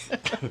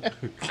like,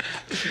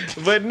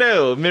 But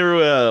no,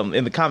 remember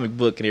in the comic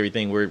book and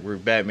everything where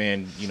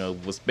Batman,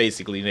 was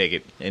basically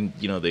naked and,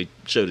 they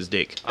showed his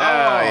dick. Oh,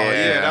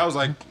 yeah. that was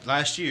like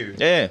last year.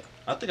 Yeah.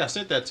 I think I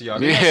sent that to y'all.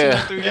 Did I send Yeah.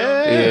 that through y'all?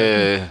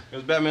 Yeah. It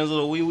was Batman's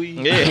little wee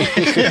wee.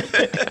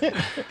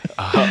 Yeah.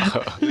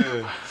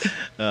 Yeah.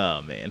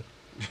 Oh, man.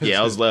 Yeah,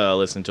 I was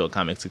listening to a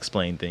Comics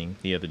Explained thing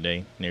the other day,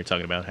 and they were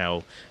talking about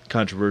how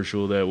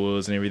controversial that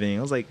was and everything.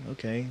 I was like,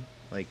 okay,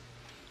 like,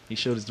 he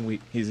showed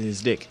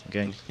his dick,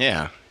 okay?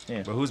 yeah.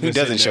 Yeah. But who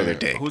doesn't show their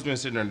dick? Who's been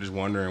sitting there just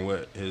wondering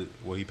what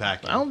he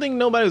packed? I don't think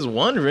nobody's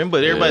wondering,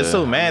 but everybody's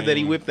so Yeah, mad that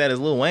he whipped that as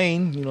Lil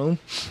Wayne,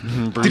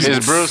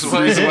 It's Bruce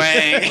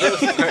Wayne.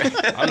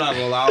 I'm not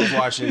gonna lie. I was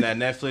watching that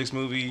Netflix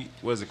movie.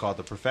 What is it called?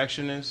 The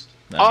Perfectionist.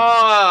 Oh,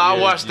 I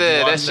Yeah, watched you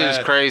that. watched That shit's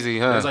that? crazy,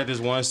 huh? There's like this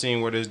one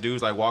scene where this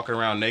dude's like walking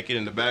around naked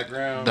in the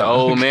background. The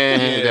old man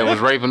Yeah. that was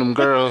raping them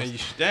girls.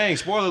 And dang,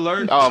 spoiler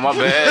alert. Oh, my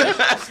bad.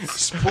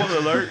 Spoiler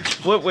alert.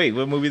 What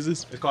movie is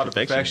this? It's called The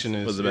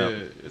Perfectionist. What's it about?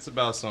 Yeah, it's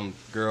about some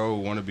girl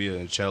who want to be in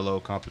a cello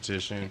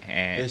competition.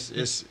 Eh.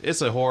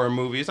 It's a horror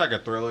movie. It's like a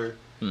thriller.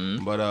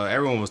 Mm-hmm. But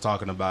everyone was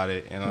talking about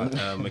it, and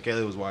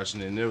Michaela was watching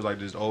it, and there was like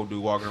this old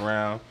dude walking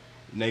around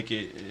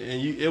naked,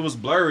 and it was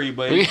blurry,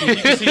 but you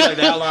can see like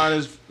the outline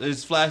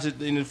is flashing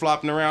and it's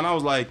flopping around. I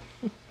was like,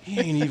 he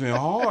ain't even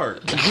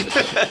hard.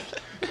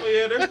 So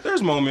yeah,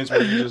 there's moments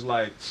where you just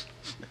like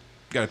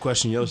gotta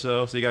question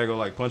yourself. So you gotta go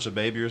like punch a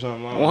baby or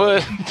something. I don't know.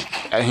 What?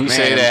 And you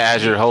say Man. that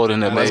as you're holding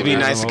the Must baby.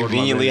 be nice to I'm holding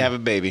my conveniently baby. have a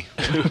baby.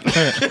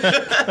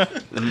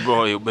 Let me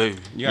borrow your baby.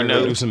 You gotta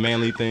go do some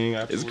manly thing.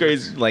 It's afterwards.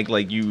 crazy.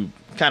 Like you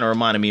kind of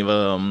reminded me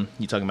of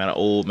you talking about an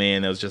old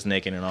man that was just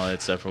naked and all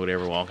that stuff or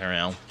whatever walking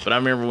around. But I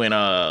remember when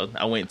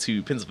I went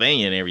to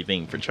Pennsylvania and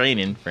everything for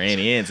training for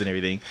Annie Ann's and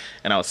everything,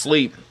 and I was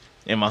asleep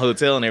in my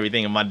hotel and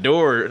everything, and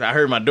I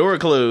heard my door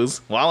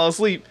close while I was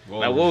asleep.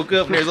 And I Whoa. woke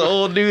up and there's an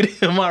old dude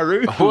in my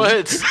room.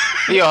 What?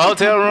 Your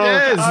hotel room?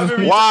 Yes. I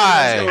remember you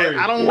Why? telling me that story.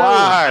 I don't know.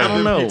 Why? I don't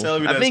You know.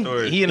 telling me I that think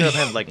story. he ended up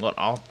having like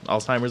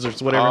Alzheimer's or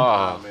whatever.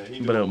 Oh, Man, he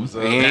But, knew what was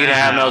up. he didn't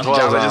have no clothes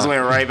Jabba on. just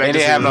went right back He to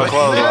didn't have no sleep.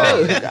 clothes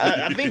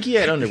on. I think he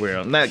had underwear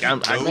on.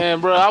 Man,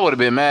 bro, I would have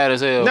been mad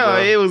as hell. No,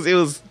 bro. it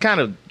was kind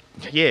of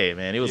Yeah,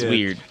 man, it was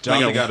weird.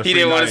 Johnny got a He free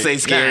didn't want to night. say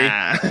scary.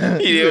 Nah.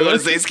 He didn't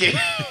want to say scary.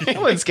 I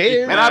wasn't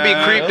scared. Man, I'll be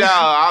creeped out.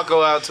 I'll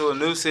go out to a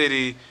new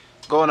city,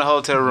 go in the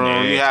hotel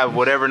room. Yeah. You have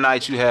whatever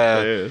night you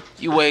have. Yeah.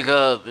 You wake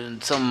up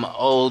and some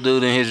old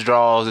dude in his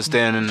drawers is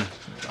standing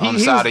on the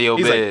side of your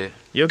he's bed. Like,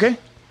 you okay?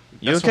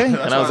 You That's okay? why-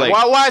 that's and I was why-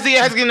 like, Why is he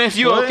asking if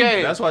you What?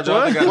 okay? That's why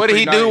Jonathan got a What did free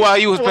he night. do while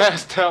you was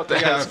passed out? They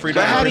got a free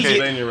night How'd in he get?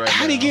 Pennsylvania right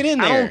How'd he now. get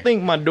in I there? don't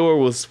think my door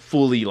was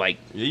fully like.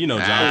 Yeah, you know,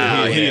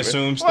 Jonathan. He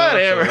assumes stuff.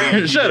 Whatever. So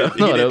he Shut up. He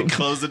No, didn't no.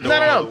 close the door.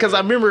 No, because I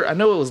remember, I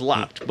know it was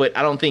locked, but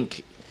I don't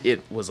think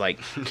it was like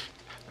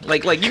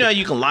you know how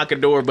you can lock a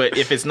door, but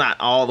if it's not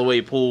all the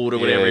way pulled or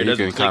whatever, you it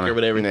doesn't can click kinda- or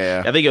whatever.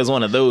 yeah. I think it was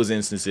one of those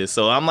instances.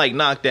 So I'm like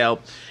knocked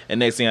out, and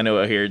next thing I know,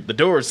 I hear the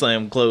door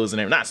slam close,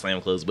 and not slam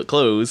close, but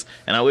close.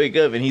 And I wake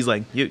up, and he's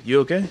like,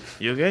 "You okay?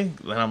 You okay?"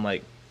 And I'm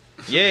like,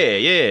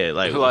 "Yeah."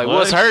 Like Like, what?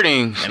 what's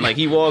hurting? And like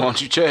he Why walked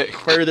don't you check?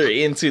 further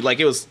into like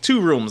it was 2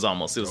 rooms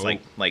almost. It was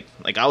like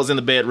I was in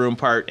the bedroom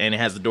part and it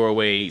has the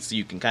doorway so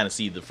you can kind of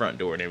see the front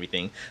door and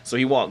everything. So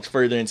he walked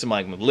further into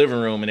my living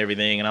room and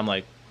everything, and I'm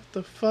like,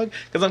 what the fuck?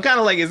 Because I'm kind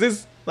of like, is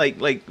this like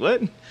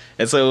what?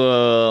 And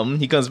so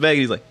he comes back and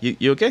he's like,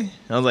 you okay?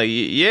 I was like,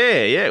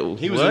 yeah.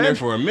 He was in there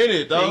for a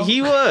minute, though.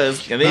 He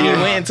was, and then he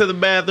went into the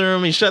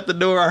bathroom. He shut the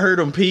door. I heard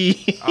him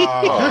pee.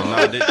 Oh,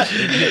 no. Did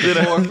it hit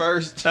the floor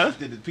first? Huh?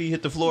 Did the pee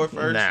hit the floor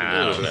first? Nah,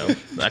 I don't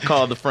know. I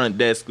called the front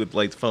desk with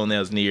like the phone that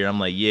was near. I'm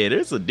like, yeah,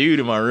 there's a dude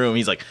in my room.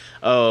 He's like,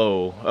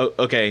 oh,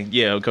 okay,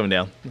 yeah, I'm coming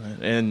down.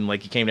 And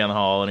like he came down the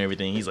hall and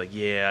everything. He's like,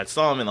 yeah, I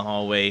saw him in the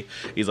hallway.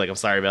 He's like, I'm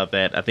sorry about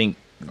that. I think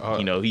he's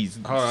Hold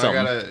on, something.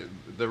 I gotta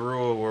the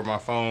rule where my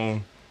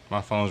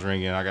phone's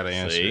ringing. I gotta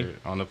answer See? it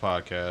on the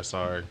podcast.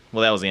 Sorry,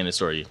 Well, that was the end of the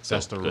story. So,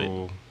 that's the go ahead.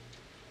 rule.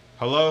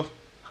 Hello.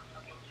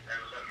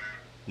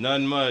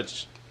 Nothing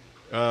much.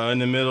 In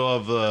the middle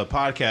of the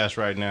podcast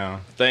right now.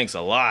 Thanks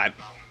a lot.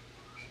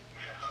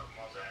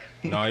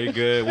 No, you're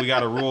good. We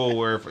got a rule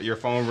where if your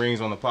phone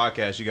rings on the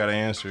podcast, you gotta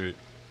answer it.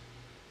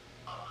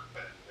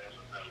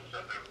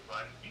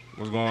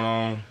 What's going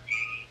on?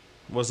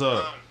 What's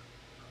up?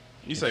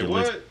 You say If you're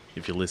what?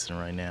 if you're listening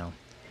right now,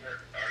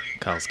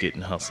 Kyle's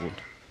getting hustled.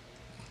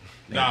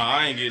 Nah,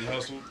 I ain't getting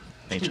hustled.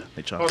 They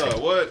trying Hold to up,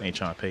 pay, what? They ain't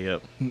trying to pay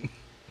up.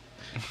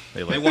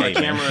 They They want a "Hey, man."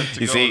 camera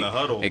to You go see, in the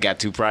huddle. it got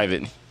too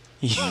private. Man,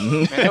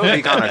 it would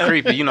be kind of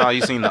creepy. You know how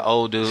you seen the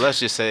old dude? Let's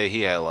just say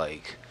he had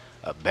like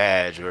a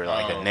badge or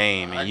like a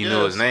name, and I you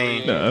knew his guess,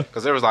 name. Nuh-uh.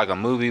 Because there was like a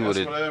movie with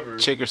That's a whatever.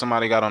 chick or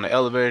somebody got on the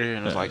elevator,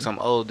 and it was like some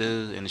old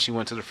dude, and she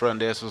went to the front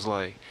desk, was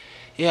like,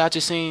 "Yeah, I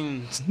just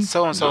seen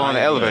so and so on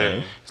the elevator."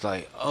 Yeah. It's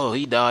like, "Oh,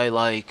 he died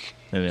like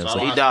And it was So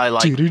like, he died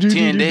like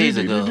 10 days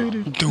ago."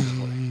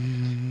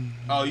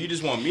 Oh, you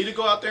just want me to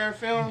go out there and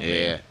film?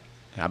 Yeah.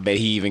 I bet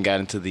he even got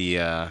into the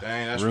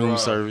that's room rough.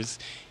 service.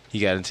 He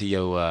got into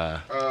your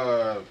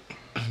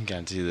got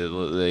into the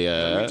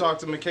Let me talk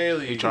to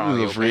McKaylee. trying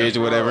to the fridge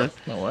or whatever.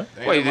 oh, what?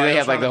 Wait, did they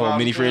have like the whole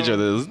mini fridge or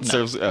the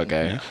service?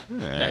 Okay. All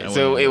right.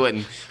 So it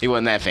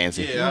wasn't that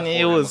fancy. Yeah, I It poured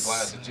him a was-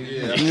 glass of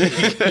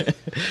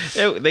juice.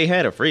 Yeah. They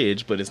had a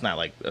fridge, but it's not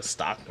like a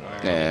stock or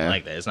anything Yeah.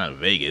 like that. It's not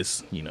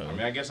Vegas, you know. I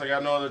mean, I guess I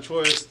got no other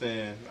choice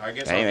then. I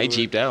guess Dang, I'll they do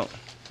cheaped it. out.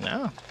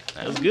 No,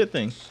 that was a good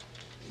thing.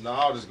 No,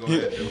 I'll just go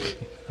ahead and do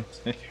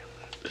it.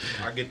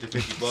 I get the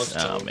 $50.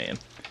 Oh too. man,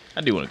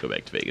 I do want to go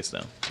back to Vegas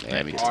though.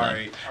 That'd be All time.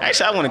 right.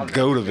 Actually, I want to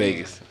go to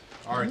Vegas.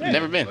 All right.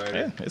 Never been.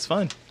 Yeah, it's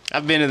fun.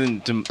 I've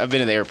been to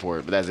the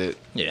airport, but that's it.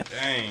 Yeah,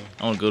 Dang.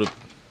 I want to go to.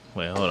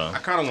 Wait, hold on. I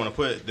kind of want to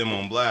put them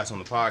on blast on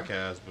the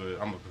podcast,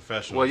 but I'm a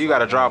professional. Well, you so got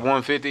to I drop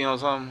won't. 150 on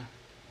something.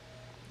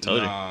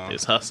 Told Nah. you,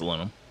 it's hustling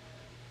them.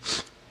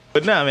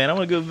 But nah, man, I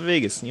want to go to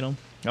Vegas. You know,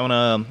 I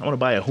want to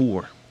buy a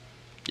whore.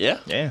 Yeah.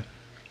 Yeah.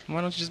 Why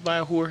don't you just buy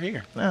a whore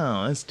here?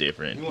 No, that's You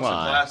different. want Why?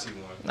 some classy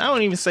one? I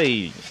don't even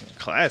say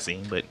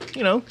classy, but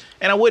you know,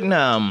 and I wouldn't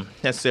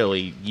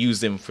necessarily use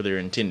them for their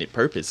intended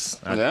purpose.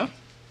 I'd Yeah.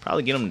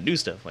 probably get them to do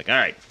stuff like, all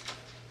right,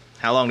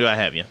 how long do I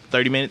have you?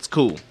 30 minutes?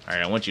 Cool. All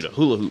right, I want you to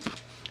hula hoop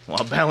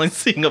while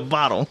balancing a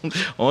bottle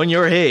on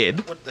your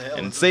head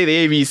and say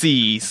the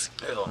ABCs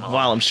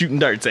while I'm shooting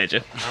darts at you.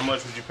 How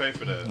much would you pay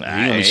for that?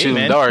 gonna be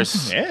shooting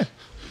darts? Yeah.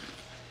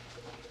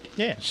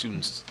 Yeah.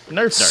 Shooting Nerf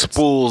darts.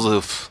 spools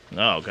of.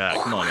 Oh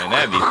god, come on,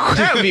 man.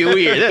 That'd be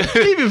weird.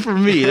 Even for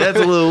me, that's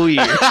a little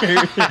weird.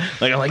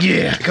 Like I'm like,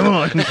 yeah, come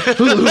on,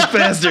 hula hoop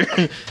faster.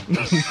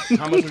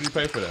 How much would you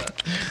pay for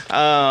that?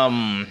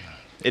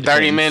 It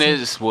 30 depends.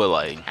 minutes, what,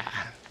 like?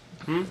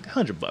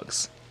 $100.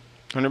 $100.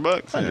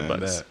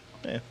 $100.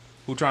 Yeah.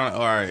 Who trying to?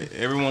 All right,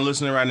 everyone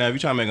listening right now, if you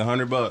trying to make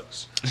 $100,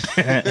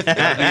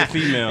 gotta be a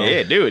female.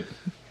 Yeah, do it.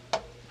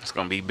 It's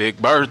going to be Big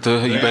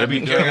Bertha. You better be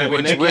They careful gotta be what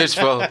you naked. wish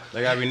for.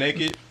 They gotta be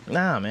naked.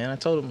 Nah, man. I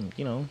told him,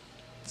 you know,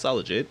 it's all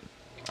legit.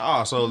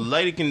 Oh, so a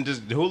lady can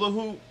just hula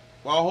hoop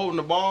while holding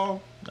the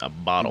ball, A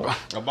bottle.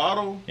 a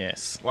bottle,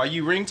 Yes. while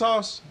you ring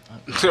toss.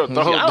 Throw I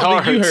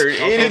don't think you heard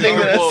anything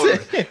that I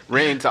said.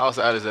 Ring toss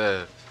out his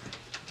ass.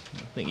 I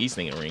think he's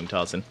thinking ring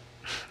tossing.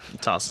 He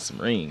tossing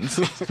some rings.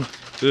 For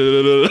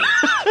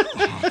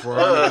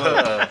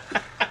 $100.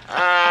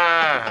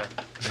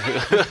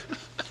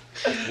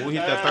 When we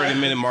hit that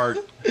 30-minute mark,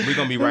 we're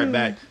gonna be right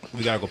back.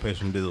 We gotta go pay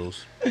some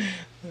bills.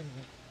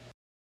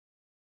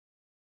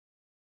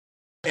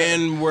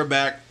 And we're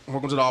back.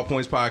 Welcome to the All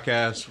Points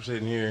Podcast. We're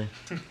sitting here.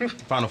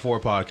 Final Four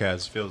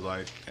podcast, feels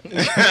like.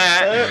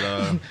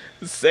 But,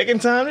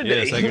 Second time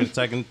today. yeah,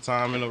 second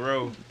time in a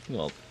row.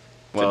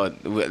 Well,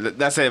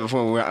 that's it.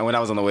 Before when I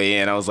was on the way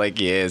in, I was like,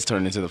 "Yeah, it's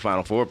turned into the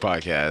Final Four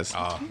podcast."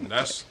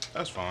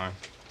 That's fine.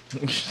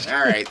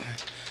 All right.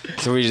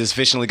 So we're just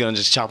officially gonna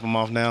just chop them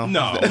off now?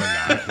 No, we're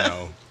not.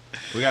 No.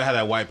 We gotta have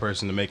that white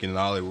person to make it in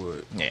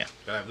Hollywood. Yeah.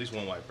 Gotta have at least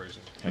one white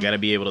person. I gotta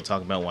be able to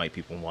talk about white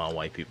people while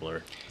white people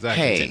are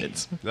Exactly. Hey.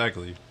 attendance.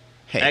 Exactly.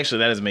 Hey. Actually,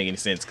 that doesn't make any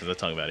sense because I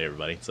talk about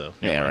everybody. So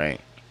Yeah, right.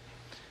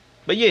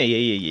 But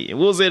yeah.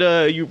 What was it?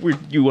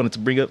 You wanted to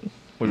bring up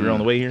when we were on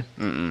the way here?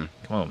 Mm-mm.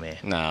 Come on, man.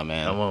 Nah,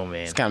 man. Come on,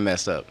 man. It's kind of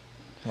messed up.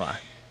 Why?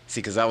 See,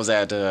 because I was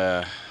at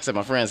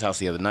my friend's house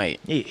the other night,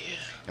 Yeah.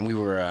 and we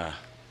were,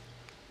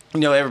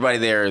 everybody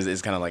there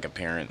is kind of like a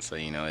parent, so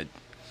I'm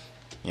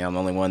the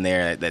only one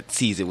there that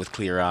sees it with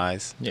clear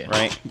eyes. Yeah.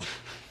 Right.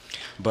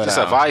 But It's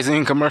a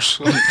Visine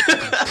commercial.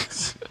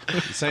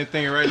 The same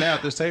thing right now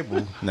at this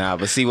table. nah,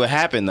 but see what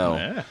happened though,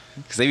 Yeah.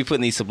 because they be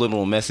putting these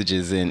subliminal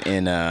messages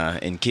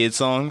in kid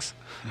songs.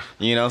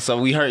 So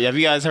we heard. Have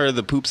you guys heard of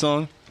the poop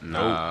song?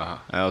 Nah.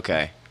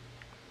 Okay.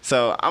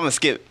 So I'm gonna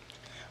skip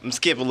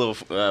a little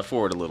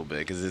forward a little bit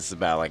because it's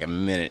about like a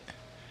minute.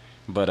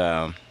 But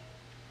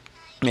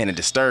man, it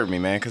disturbed me,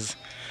 man.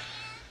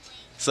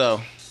 So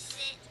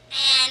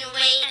And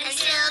wait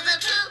until the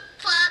poop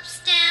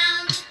plops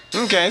down.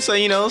 okay, so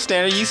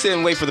standard, you sit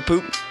and wait for the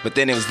poop. But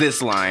then it was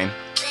this line.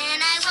 Then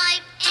I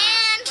wipe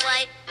and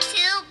wipe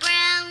till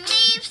Brown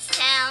leaves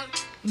town.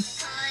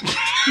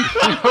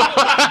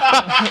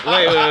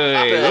 Wait. What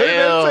did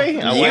that say?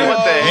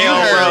 What the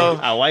hell, bro?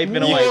 I wipe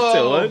and I wipe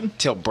till what?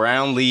 Till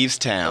Brown leaves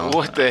town.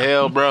 What the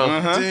hell, bro?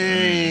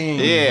 Dang.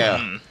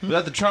 Yeah. Was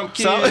that the Trump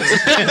kids? So-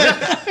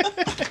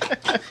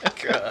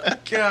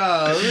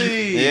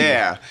 Golly.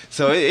 Yeah.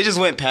 So it just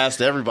went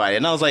past everybody,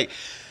 and I was like,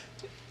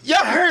 "Y'all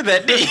heard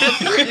that, did you?"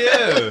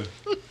 Yeah.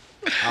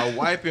 I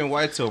wipe and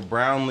wipe till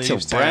Brown leaves Till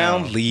town.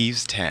 Brown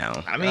leaves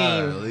town. I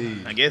mean, Golly.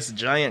 I guess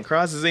giant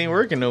crosses ain't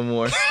working no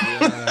more.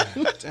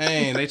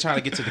 Dang, they trying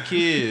to get to the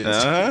kids.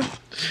 That's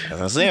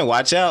what I'm saying.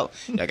 Watch out.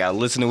 Y'all gotta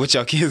listen to what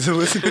y'all kids are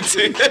listening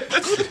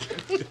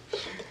to.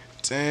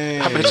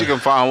 Dang. I bet you can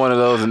find one of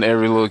those in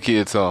every little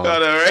kid song. I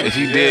know, right? If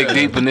you dig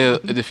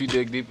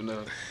deep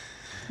enough.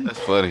 That's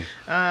funny.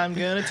 I'm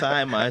gonna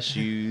tie my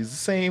shoes the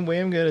same way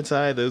I'm gonna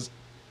tie those.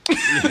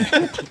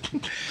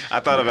 I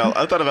thought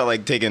about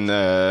like taking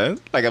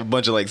like a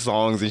bunch of like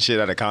songs and shit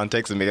out of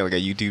context and making like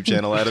a YouTube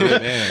channel out of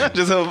it. Man.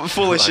 Just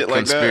full of shit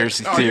like that.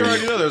 Conspiracy Oh, you theory.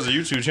 already know there's a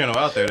YouTube channel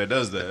out there that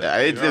does that. Yeah,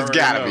 You it's already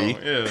gotta know.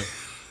 be. Yeah.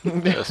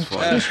 That's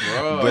funny. That's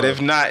rough. But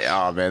if not,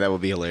 oh man, that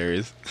would be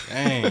hilarious.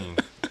 Dang.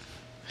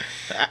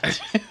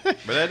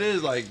 But that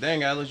is like,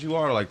 dang, Atlas, you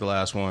are like the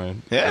last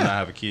one. Yeah. And I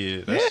have a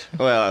kid. Yeah. That's,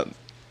 Well,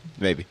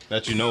 maybe.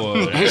 That you know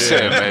of. He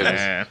said Yeah. maybe.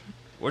 Nah.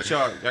 What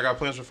y'all got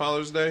plans for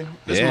Father's Day?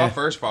 This Yeah. is my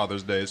first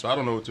Father's Day, so I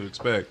don't know what to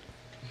expect.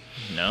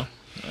 No,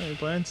 any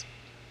plans?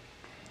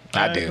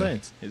 I Any do.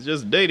 plans. It's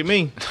just a day to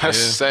me. That's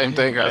the same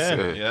thing I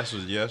said. Yeah, that's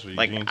what you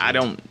Like can I do.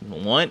 don't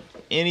want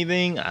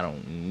anything. I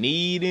don't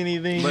need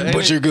anything. But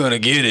ain't it- gonna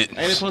get it. Ain't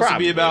it supposed to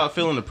Probably. be about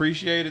feeling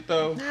appreciated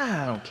though?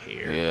 I don't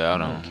care. Yeah, I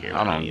don't care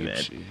I about don't any of give a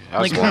that. shit. I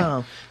Like, just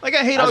want like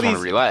I hate all to these.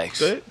 relax.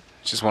 Good.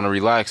 Just want to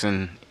relax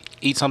and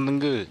eat something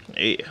good.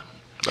 Yeah.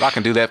 But I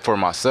can do that for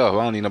myself.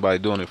 I don't need nobody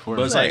doing it for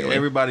But me. it's like Exactly.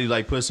 everybody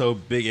like put so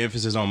big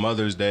emphasis on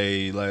Mother's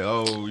Day, like,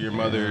 oh, your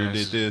mother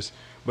did this.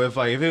 But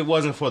if it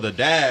wasn't for the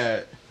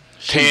dad,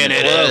 Tearing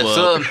that ass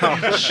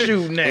up.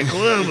 Shooting that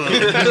club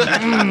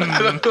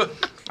up.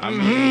 I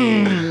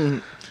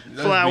mean,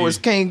 let's Flowers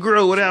be- can't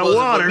grow without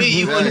water.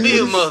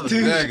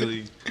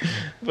 Exactly.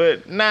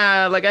 But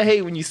nah, like I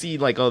hate when you see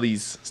like all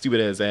these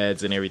stupid ass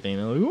ads and everything.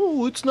 They're like,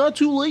 oh, it's not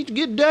too late to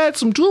get dad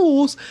some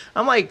tools.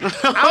 I'm like,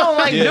 I don't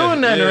like Yeah,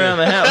 doing nothing yeah. around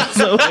the house.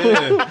 So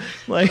Yeah.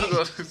 like,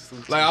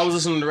 Like I was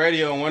listening to the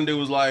radio and one dude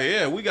was like,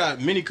 "Yeah, we got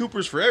Mini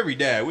Coopers for every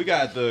dad. We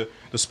got the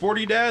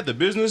sporty dad, the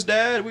business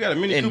dad. We got a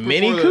Mini And Cooper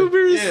Mini for the-"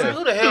 Coopers? Yeah.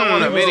 Who the hell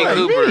want a it's Mini like,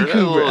 Cooper? Mini That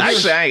Cooper. little-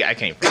 Actually, I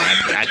can't.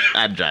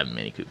 I'd drive a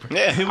Mini Cooper.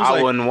 Yeah. He was I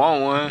like, wouldn't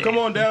want one. "Come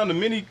on down to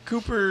Mini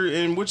Cooper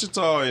in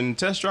Wichita and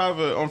test drive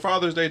on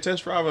Father's Day.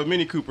 Test drive a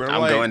Mini Cooper." And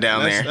I'm like, going down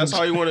 "That's- there. That's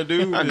all you want to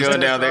do. I'm is going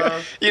test down there.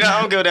 drive?"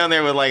 I'm going down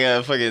there with like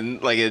a fucking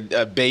like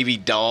a baby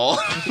doll.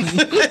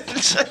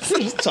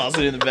 Just toss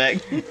it in the back.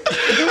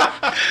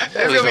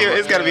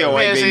 It's gotta be a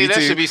white Man, baby see, that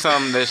too. should be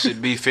something that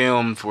should be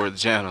filmed for the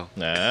channel.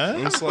 Nah,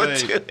 It's like,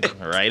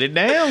 write it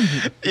down.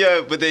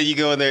 Yeah, but then you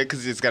go in there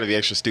because it's got to be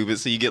extra stupid.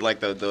 So you get like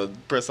the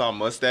press-on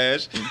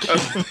mustache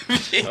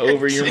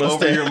Over your mustache.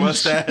 over your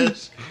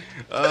mustache.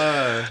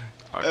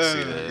 I can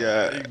see that.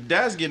 Yeah.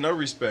 Dads get no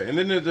respect. And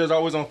then there's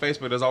always on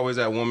Facebook, there's always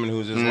that woman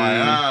who's just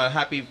like,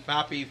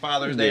 happy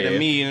Father's Day to Yeah.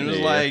 me. And it's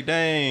Yeah. like,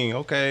 dang,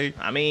 okay.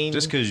 I mean,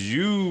 Just because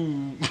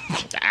you.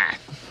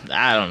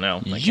 I don't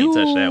know. I can't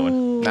touch that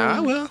one.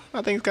 Nah, well,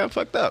 I think it's kind of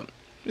fucked up.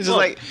 It's just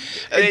like,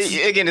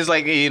 again, it's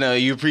like, you know,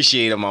 you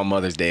appreciate them on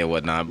Mother's Day or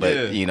whatnot, but,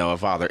 Yeah. you know, a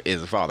father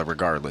is a father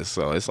regardless.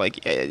 So it's like,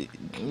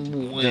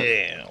 Well,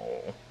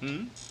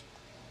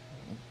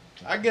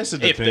 I guess it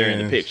if depends. they're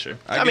in the picture.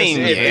 I mean,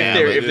 if, yeah,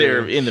 they're but- if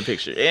they're in the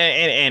picture,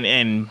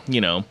 and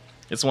you know,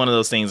 it's one of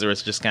those things where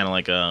it's just kind of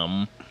like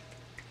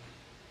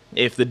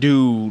if the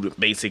dude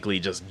basically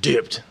just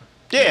dipped.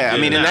 yeah, I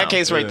mean, in Yeah. that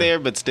case right Yeah. there,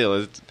 but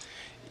still, it's,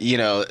 you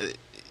know,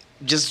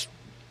 just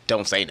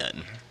don't say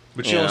nothing.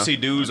 But you Yeah. don't see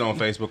dudes on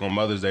Facebook on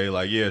Mother's Day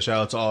like, yeah, shout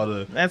out to all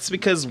the That's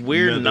because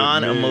we're Mother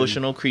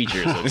non-emotional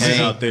creatures. Okay,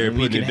 out there And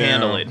we putting can it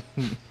handle it.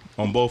 down.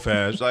 on both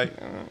halves. Like,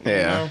 Yeah.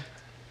 you know,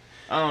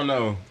 I don't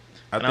know.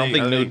 I don't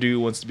think no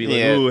dude wants to be like,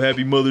 Yeah. "Oh,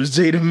 happy Mother's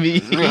Day to me."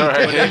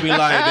 But they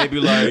be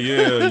like,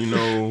 yeah, you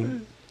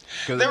know,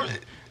 because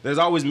there's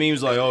always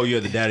memes like, oh yeah,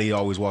 the daddy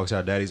always walks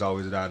out, daddy's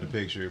always not in the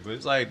picture. But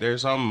it's like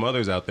there's some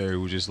mothers out there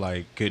who just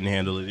like couldn't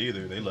handle it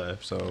either. They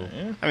left. So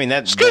I mean,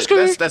 that's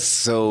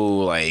so,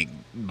 like,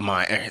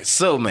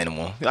 so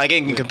minimal. Like,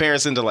 in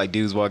comparison to, like,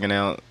 dudes walking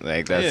out,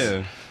 like, that's...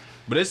 yeah.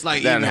 But it's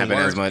like That doesn't even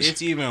happen worse. as much.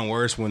 It's even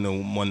worse when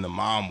the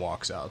mom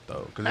walks out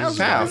though, because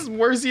It's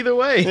worse either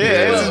way.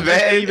 Yeah, it's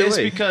bad either it's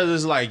way. because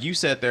it's like you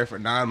sat there for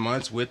 9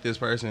 months with this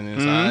person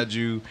inside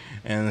you,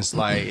 and it's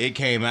like it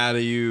came out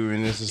of you,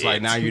 and it's just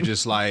like now you're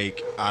just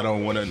like, I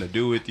don't want nothing to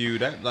do with you.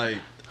 That like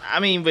I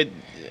mean, but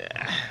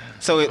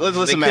So let's they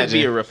could be a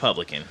imagine.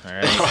 Republican. All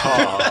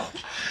right,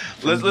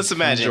 Let's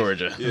imagine.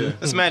 Georgia. yeah.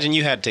 Let's imagine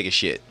you had to take a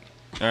shit.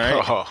 All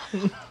right. Oh,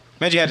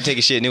 Imagine you had to take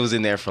a shit and it was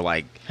in there for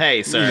like.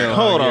 Hey, sir, You know,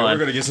 hold Yeah, on. we're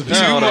gonna get some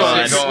Hold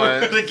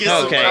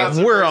on.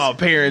 Okay, we're all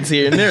parents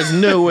here, and there's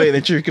no way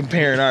that you're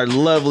comparing our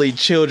lovely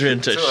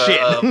children to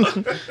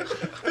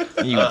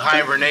shit. You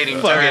hibernating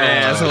fucking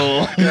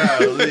asshole.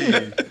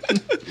 Golly.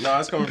 No,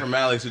 it's coming from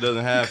Alex who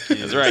doesn't have kids.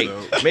 That's right.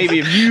 So. Maybe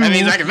if you, That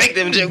means I can make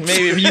them jokes.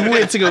 maybe if you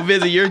went to go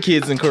visit your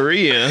kids in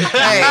Korea.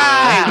 Hey,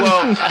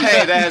 well,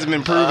 hey, that has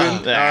been proven.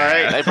 All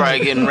right. They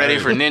probably getting ready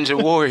for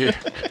Ninja Warrior.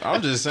 I'm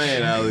just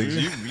saying, Alex,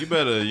 you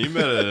better.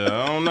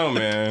 I don't know,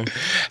 man.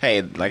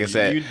 Hey, like I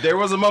said, There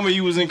was a moment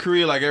you was in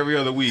Korea like every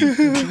other week.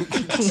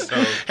 So,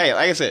 hey,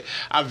 like I said,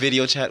 I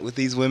video chat with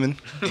these women.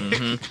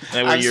 And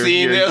where I've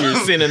seen you're them.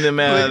 sending them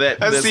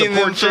that I've that seen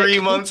them support 3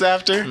 check. months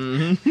after.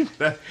 And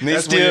they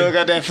that's still where-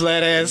 got that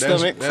flat ass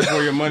stomach. that's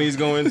where your money's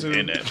going to.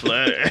 And that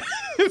flat.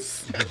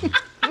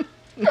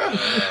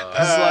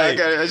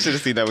 I should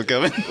have seen that one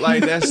coming.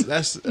 Like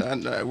that's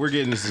we're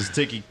getting into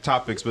sticky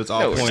topics, but it's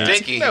all No, we're points. not.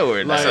 Sticky. No,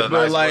 we're Like, not.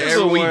 but like That's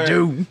what we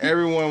everyone, do.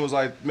 everyone was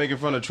like making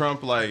fun of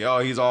Trump, like, oh,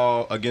 he's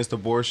all against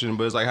abortion,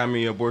 but it's like, how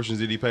many abortions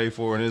did he pay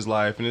for in his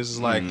life? And this is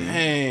like,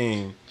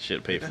 dang,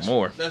 Should pay for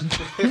more. that's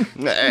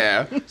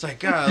Yeah. it's like,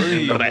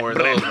 golly. No more of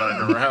those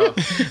running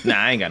around. Nah,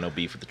 I ain't got no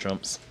beef with the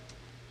Trumps.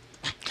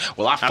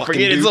 Well, I I fucking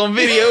forget do. it's on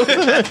video.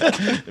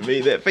 I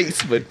made that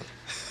face, but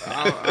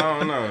I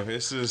don't know.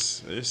 It's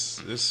just it's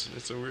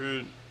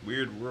a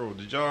weird world.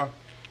 Did y'all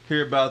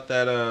hear about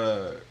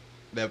that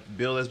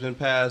bill that's been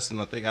passed in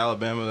I think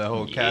Alabama, that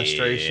whole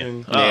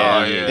castration?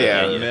 Oh,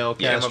 yeah. Male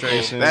Chemical.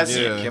 castration. That's-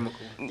 yeah. Chemical.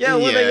 yeah,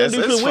 what are they gonna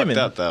do it's for women?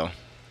 fucked up though.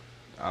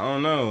 I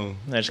don't know.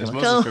 They're It's just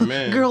mostly gonna for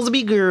men. girls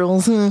be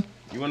girls. Huh?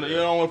 You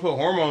don't want to put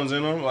hormones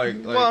in them, like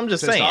Well, I'm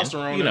just saying,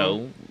 testosterone you in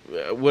know,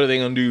 what are they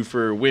gonna do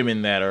for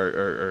women that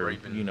are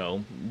Raping. you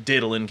know,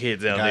 diddling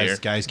kids out them.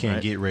 Guys can't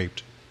Right. get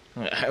raped.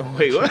 there?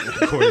 Wait, what?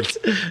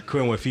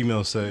 According what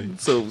females say.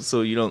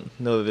 So you don't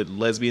know that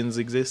lesbians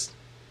exist?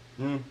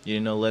 Hmm. You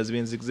didn't know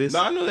lesbians exist?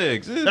 No, I know they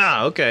exist.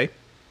 Ah, okay.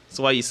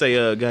 So why you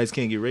say guys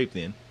can't get raped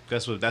then?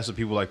 That's what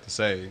people like to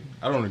say.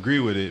 I don't agree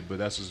with it, but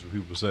that's what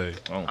people say.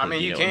 don't I think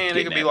mean, you know can. It could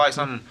be kidnapping. like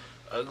some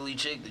ugly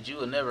chick that you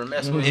would never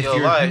mess with in If your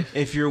your life.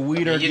 if your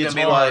wiener You gets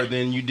can be hard, like-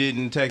 then you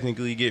didn't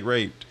technically get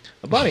raped.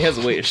 A body has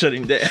a way of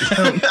shutting down.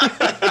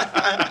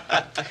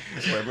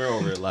 Well, we're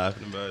over here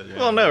laughing about it.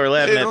 Well, no, we're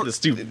laughing at the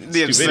stupid,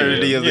 The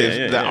absurdity of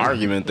stupidity. the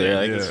argument there.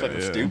 Like, it's Yeah,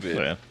 fucking yeah. stupid.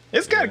 Yeah.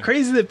 It's kind of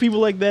crazy that people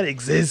like that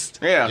exist.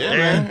 Yeah. Yeah,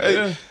 man.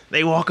 Yeah.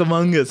 They walk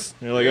among us.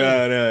 They're like,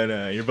 oh,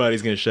 no, your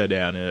body's gonna shut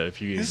down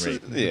if you get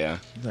raped. Yeah.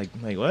 Like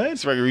what?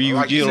 It's like you,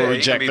 Like you you don't said, you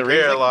reject can the be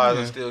rape. paralyzed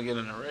and still get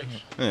an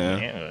erection. Yeah.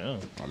 Yeah, well.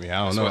 I mean, I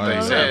don't That's know. what I they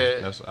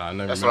never- said. I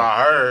never That's know. what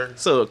I heard.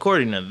 So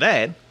according to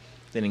that,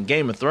 then in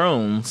Game of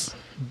Thrones,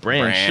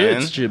 Bran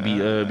Bran? should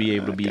be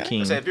able to be okay.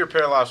 king. Say if you're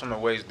paralyzed from the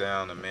waist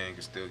down, a man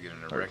can still get an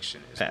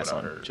erection. Is Pass what I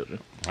on heard. children.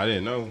 I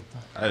didn't know.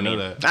 I didn't know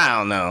that. I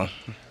don't know.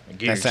 I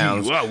guarantee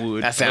sounds- you I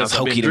would. That sounds unless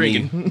I've been hokey to me.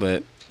 drinking.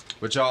 But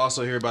But y'all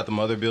also hear about the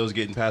mother bills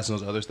getting passed in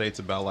those other states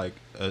about like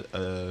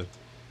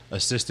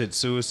assisted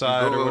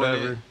suicide or Googling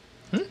whatever.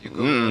 You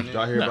Googling it?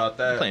 Y'all hear Nah, about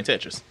that? Playing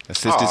Tetris.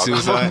 assisted Oh,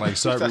 suicide. Like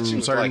certain you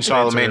was certain Like states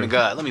Charlemagne are- the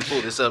God. Let me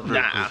pull this up.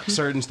 Real quick.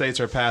 certain states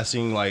are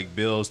passing like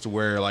bills to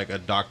where like a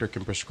doctor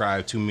can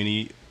prescribe too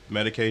much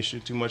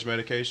medication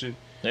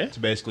Yeah. to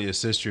basically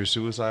assist your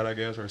suicide, I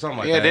guess, or something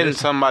like Yeah, that. didn't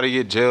somebody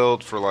get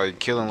jailed for like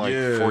killing like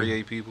Yeah.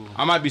 48 people?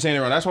 I might be saying it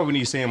wrong. That's why we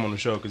need Sam on the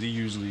show because he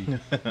usually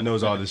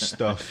knows all this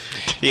stuff.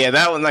 Yeah,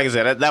 that one, like I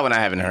said, that one I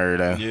haven't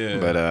heard of. Yeah.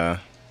 But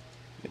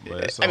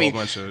But it's a whole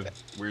bunch of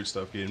weird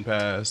stuff getting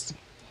passed.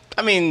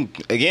 I mean,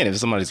 again, if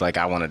somebody's like,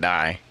 I want to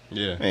die,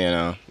 Yeah. You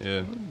know,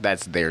 Yeah.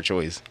 that's their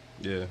choice.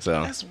 Yeah.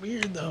 So That's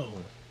weird though.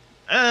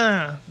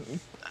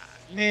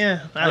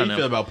 Yeah, I How don't you know.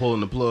 feel about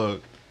pulling the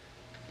plug?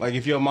 Like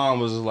if your mom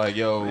was just like,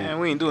 "Yo, Man,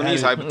 we ain't doing had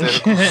these it-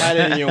 hypotheticals. had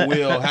it in your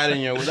will, had it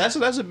in your will." That's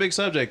a big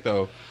subject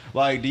though.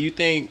 Like, do you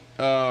think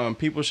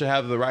people should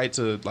have the right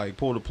to like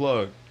pull the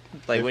plug?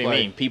 Like, If, what do you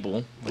mean,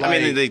 people? I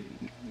mean, they,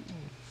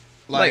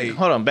 Like,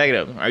 hold on, back it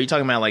up. Are you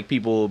talking about like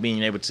people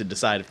being able to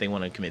decide if they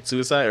want to commit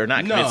suicide or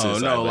not commit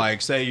suicide? no. but-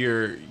 Like, say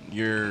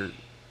you're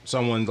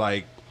someone's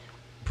like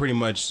pretty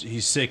much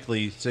he's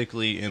sickly,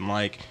 and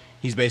like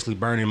he's basically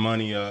burning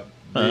money up,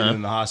 being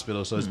in the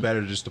hospital. So it's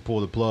better just to pull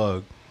the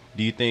plug.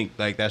 Do you think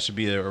like that should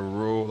be a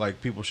rule?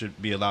 Like people should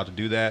be allowed to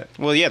do that?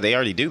 well, yeah, they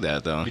already do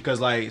that though. Because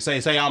like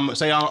say I'm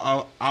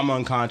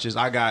unconscious,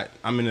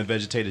 I'm in a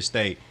vegetative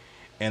state,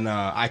 and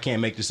I can't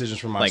make decisions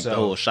for like the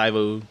whole myself.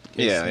 Shivo.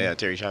 Yeah,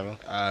 Terry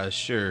Schiavo.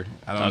 Sure.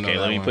 I don't know. Okay,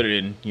 that let me one. put it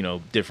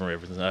in, different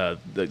references.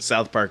 The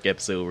South Park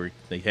episode where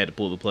they had to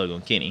pull the plug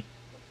on Kenny.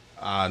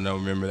 I don't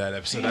remember that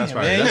episode. That's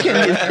right. man,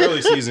 That's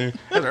early season.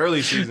 That's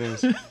early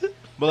seasons.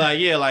 But like,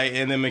 yeah, like,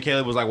 and then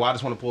Michaela was like, "Well, I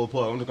just want to pull the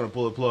plug. I'm just gonna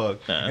pull the plug."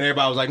 And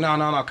everybody was like, "No,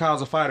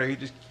 Kyle's a fighter. He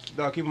just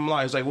keep him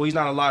alive." He's like, "Well, he's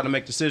not allowed to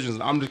make decisions.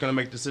 I'm just gonna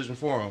make decisions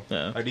for him."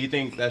 Yeah. Like, do you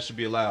think that should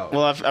be allowed?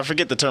 Well, I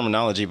forget the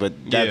terminology, but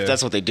Yeah.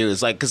 that's what they do.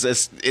 It's like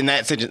because in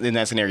that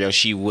scenario,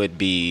 she would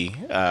be.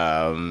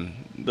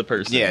 The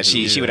person. Yeah,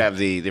 she Yeah. would have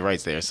the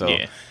rights there. So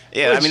Yeah.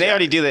 yeah, I mean they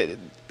already do that.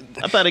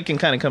 I thought it can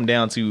kind of come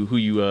down to who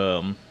you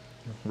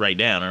write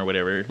down or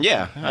whatever.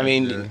 Yeah, I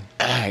mean,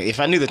 if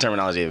I knew the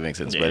terminology, it would make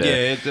sense. Yeah. But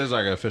yeah, there's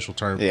like an official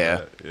term. For Yeah.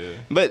 that. Yeah.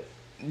 but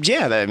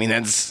yeah, I mean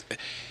that's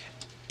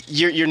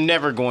you're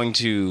never going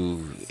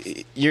to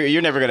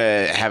you're never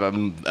gonna have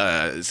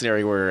a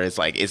scenario where it's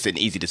like it's an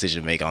easy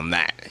decision to make on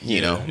that, you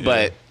know. yeah.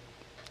 But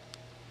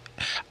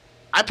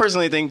I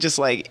personally think just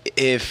like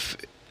if.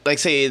 Like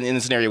say in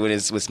the scenario when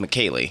it's with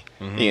McKaylee,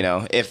 you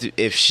know, if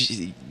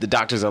the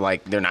doctors are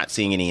like they're not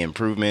seeing any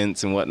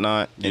improvements and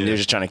whatnot, and Yeah. they're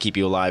just trying to keep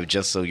you alive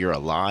just so you're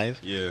alive,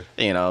 Yeah.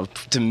 you know,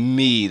 to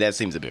me that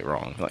seems a bit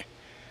wrong. Like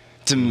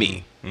to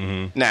me.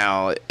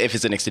 Now, if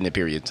it's an extended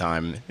period of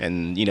time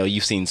and you know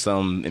you've seen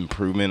some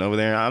improvement over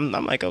there, I'm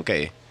like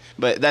okay,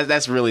 but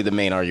that's really the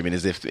main argument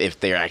is if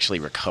they're actually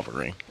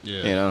recovering, Yeah.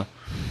 you know,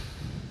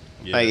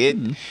 Yeah.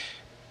 like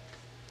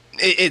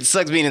it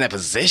sucks being in that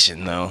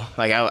position though.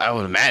 Like I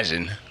would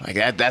imagine like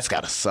that's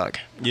gotta suck.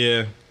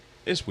 Yeah.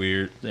 It's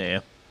weird. Yeah.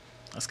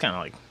 That's kind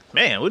of like,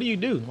 man, what do you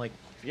do? Like,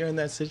 if you're in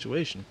that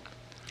situation.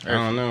 I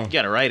don't know. You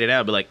got to write it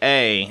out. Be like,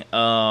 hey, if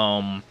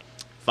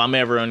I'm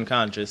ever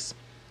unconscious,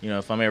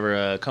 if I'm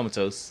ever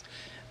comatose,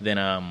 then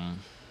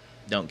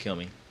don't kill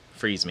me.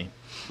 Freeze me.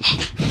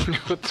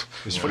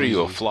 What are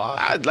you, a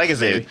fly? Like I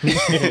said,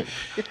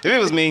 if it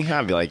was me,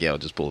 I'd be like, yo,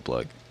 just pull the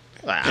plug.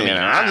 I mean,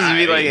 I'll just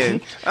be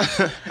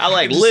like, I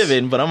like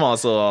living, but I'm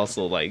also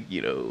like,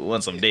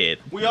 once I'm dead,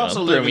 We also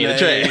throw live me in in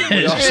the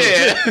an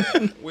trash.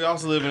 age. We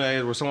also live in an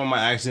age where someone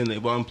might accidentally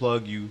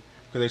unplug you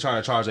because they're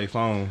trying to charge their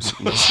phones.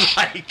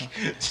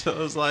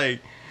 So it's like,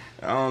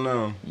 I don't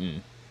know.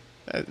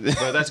 But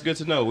that's good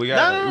to know. We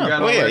got. No. We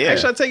got Oh, all yeah, that. yeah.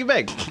 Actually, I take it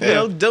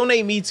back.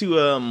 Donate me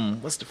to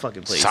what's the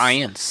fucking place?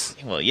 Science.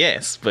 Well,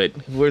 yes, but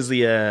where's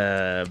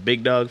the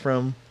big dog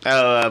from?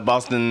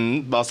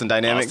 Boston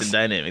Dynamics. Boston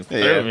Dynamics.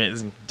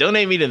 Yeah.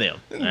 Donate me to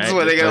them. That's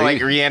where they're gonna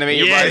like reanimate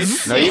your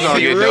Yes. body. No, you gonna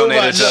get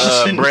Robot donated to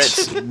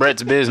junction.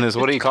 Brett's business.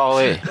 What do you call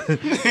it?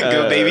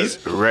 Go babies.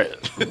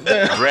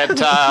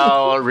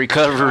 Reptile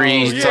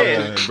recovery. Yeah, something.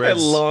 that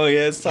Brett's- long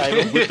ass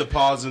title. with the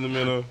pause in the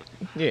middle.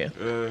 Yeah,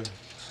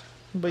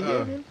 but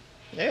Uh.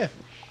 yeah.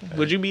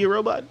 Would you be a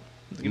robot?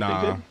 You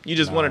Nah, think good? You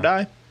just nah. want to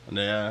die?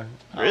 Yeah.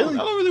 Really? I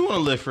don't really want to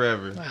live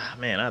forever. Ah,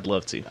 man, I'd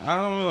love to. I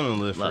don't want to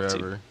live Love to.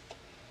 forever.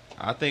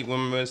 I think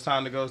when it's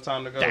time to go, it's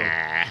time to go.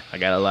 I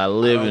got a lot of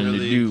living really-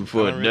 to do I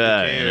before I don't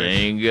die. really care. And I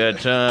ain't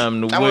got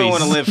time to I waste. wouldn't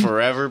want to live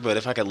forever, but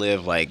if I could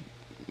live like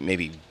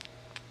maybe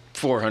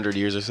 400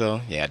 years or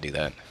so, yeah, I'd do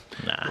that.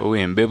 Nah. Well,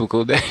 we in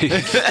biblical days.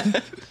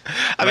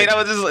 I mean, I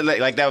would just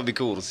like that would be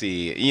cool to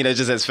see.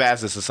 Just as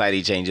fast as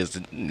society changes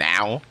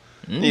now.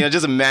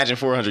 Just imagine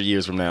 400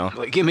 years from now.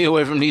 Like, get me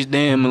away from these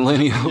damn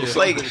millennials.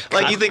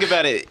 Like you think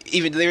about it,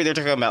 even they're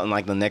talking about in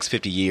like the next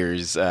 50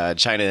 years,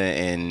 China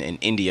and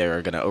India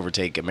are going to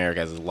overtake America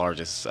as the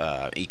largest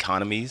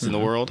economies in the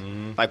world.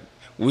 Like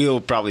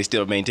we'll probably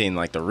still maintain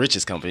like the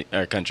richest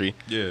country.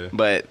 Yeah.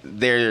 But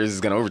theirs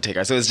is going to overtake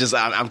us. So it's just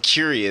I'm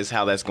curious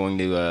how that's going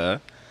to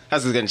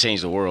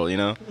change the world.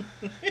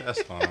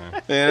 That's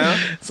fine.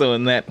 So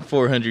in that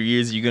 400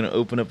 years, you're gonna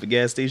open up a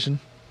gas station,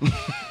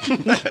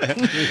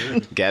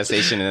 Gas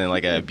station and then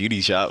like a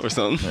beauty shop or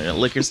something. or a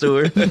liquor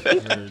store.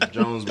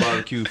 Jones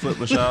Barbecue Foot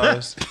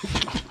Massage.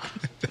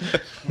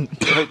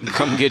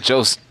 Come get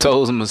your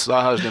toes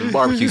massaged in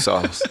barbecue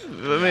sauce.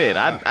 But man,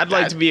 I'd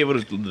like to be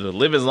able to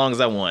live as long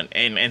as I want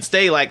and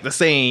stay like the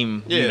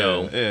same,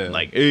 Yeah.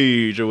 like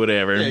age or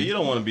whatever. Yeah, you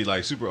don't want to be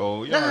like super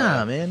old. You Nah, don't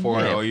have man.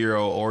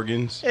 400-year-old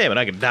organs. Yeah, but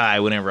I could die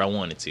whenever I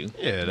wanted to.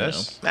 Yeah, You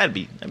that's know? that'd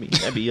be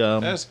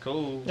that's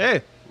cool. yeah.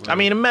 I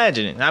mean,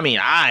 imagine it. I mean,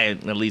 I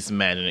at least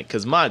imagine it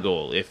because my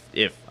goal,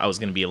 if I was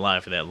gonna be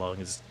alive for that long,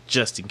 is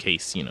just in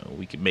case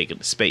we could make it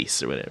to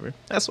space or whatever.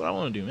 That's what I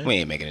want to do, man. We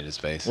ain't making it to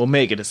space. We'll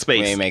make it to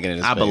space. We ain't making it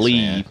to I space, believe.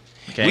 man.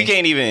 Okay? We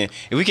can't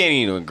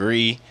even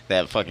agree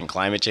that fucking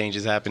climate change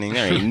is happening.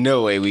 There ain't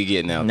no way we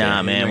getting out Nah,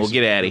 there. man, we'll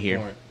get out of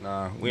here.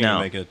 Nah, we No,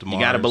 ain't making it to Mars.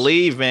 you gotta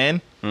believe,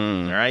 man.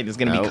 Mm. All right, there's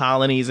gonna Nope. be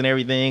colonies and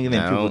everything, and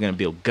then people are Nope. gonna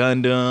build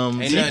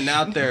Gundams. Ain't nothing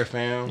out there,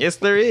 fam. Yes,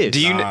 there is. Do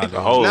you Nah, know? there's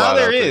a whole No, lot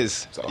there out there.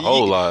 is. It's a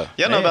whole lot.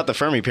 Y'all know Yeah. about the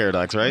Fermi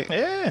paradox, right?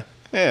 Yeah.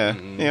 Yeah,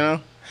 you know.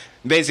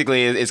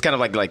 Basically, it's kind of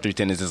like three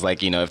tenets. It's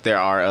like, if there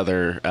are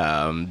other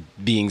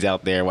beings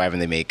out there, why haven't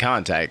they made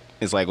contact?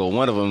 It's like, well,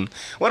 one of them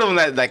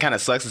that kind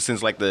of sucks is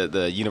since like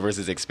the universe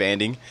is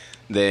expanding,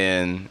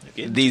 then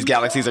these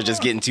galaxies are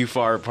just getting too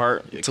far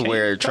apart to can't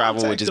where travel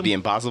would contact just them. be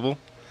impossible.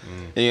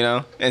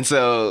 And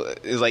so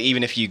it's like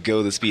even if you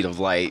go the speed of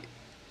light,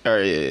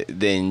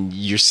 then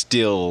you're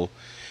still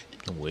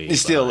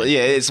It's still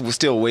it's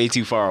still way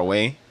too far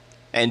away.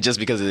 And just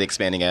because it's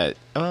expanding at,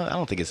 I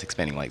don't think it's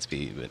expanding light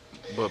speed, but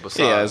But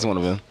yeah, that's one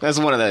of them. That's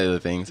one of the other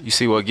things. You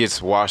see what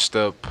gets washed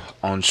up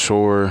on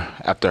shore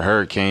after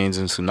hurricanes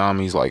and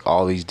tsunamis, like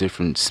all these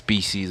different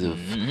species of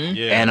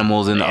Yeah.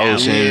 animals in the Yeah.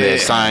 ocean Yeah.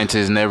 that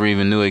scientists never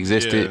even knew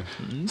existed.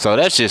 So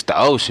that's just the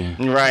ocean.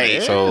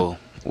 Right. So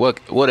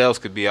what else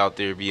could be out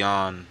there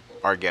beyond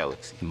our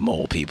galaxy?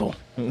 Mole people.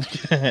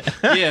 Yeah,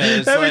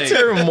 it's Every like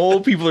time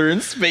mole people are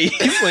in space,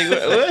 like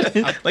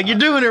what? Like you're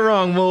doing it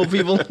wrong, mole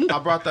people. I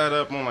brought that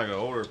up on like an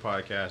older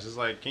podcast. It's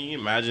like, can you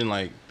imagine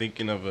like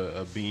thinking of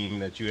a being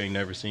that you ain't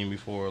never seen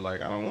before?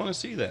 Like, I don't want to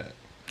see that.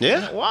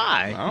 Yeah.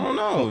 Why? I don't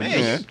know. Man,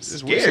 Yeah, it's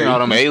it's You weird. seen all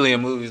them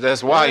alien movies?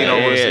 That's why you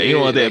don't want to see. you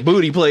want that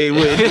booty played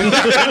with.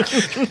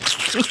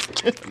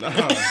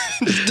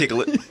 Just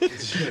tickle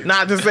it.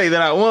 Not to say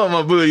that I want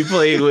my booty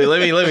played with. Let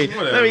me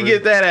Whatever.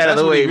 get that out of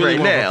That's the what way he really right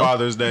wanted for now.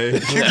 Father's Day.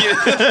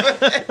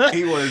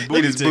 He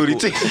wanted his booty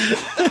tickled.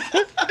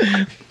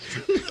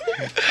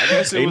 I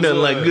guess it Ain't was,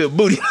 nothing like good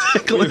booty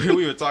tickling.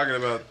 we were talking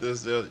about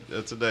this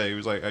today. It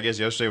was like, I guess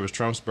yesterday was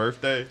Trump's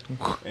birthday,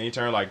 and he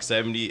turned like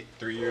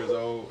 73 years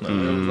old.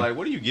 And it was like,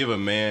 what do you give a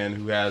man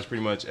who has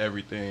pretty much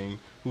everything,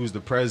 who's the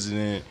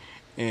president,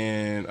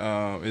 and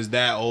is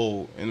that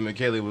old? And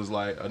Michaela was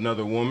like,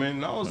 another woman.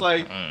 And I was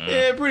like,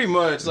 yeah, pretty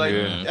much. Like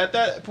at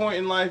that point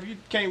in life, you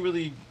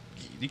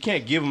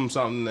can't give him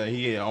something that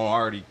he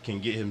already can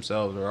get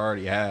himself or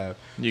already have.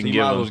 You So can you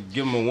give might as him- well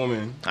give him a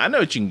woman. I know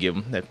what you can give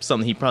him. That's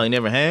something he probably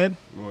never had.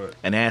 What?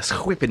 An ass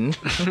whipping.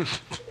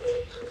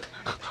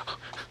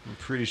 I'm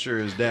pretty sure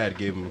his dad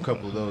gave him a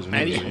couple of those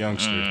when he was a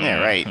youngster. Yeah,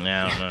 right.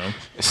 I don't know.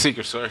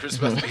 Secret Service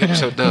about to get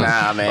your done.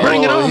 Nah, man.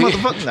 Bring it Oh, on, he-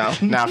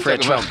 motherfucker. No. Nah,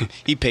 Fred Trump,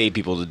 he paid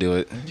people to do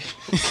it.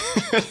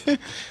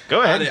 Go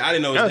I ahead.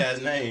 didn't know his Go.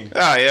 dad's name.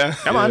 Oh, yeah.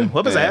 Come on,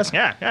 whoop his Yeah. ass.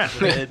 Yeah.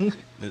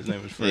 His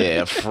name was Fred.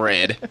 Yeah,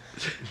 Fred.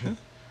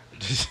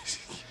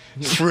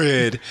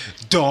 Fred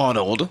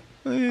Donald.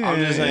 I'm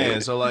just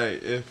saying. So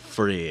like,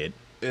 Fred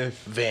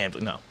if Van.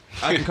 No.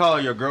 I can call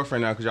her your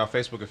girlfriend now because y'all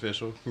Facebook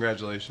official.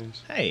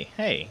 Congratulations. Hey.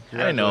 I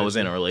didn't know I was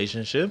in a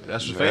relationship.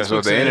 That's what That's Facebook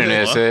what the said.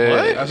 internet What? said.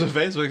 What? That's what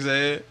Facebook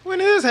said. When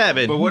did this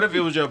happen? But what if it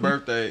was your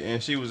birthday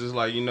and she was just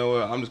like, you know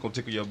what? I'm just gonna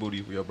tickle your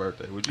booty for your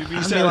birthday. Would you be I'd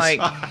be satisfied?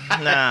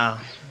 like,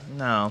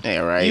 no. Yeah,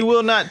 right. You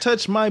will not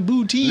touch my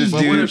booty. This But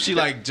what dude- if she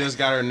like just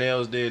got her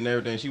nails did and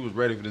everything? She was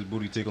ready for this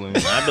booty tickling.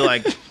 I'd be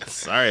like,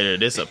 sorry to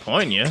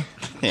disappoint you.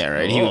 Yeah,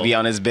 right. He would be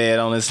on his bed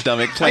on his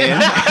stomach playing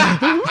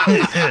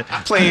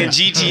playing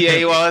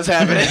GTA while it's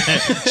happening.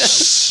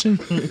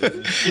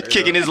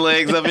 Kicking his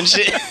legs up and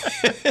shit.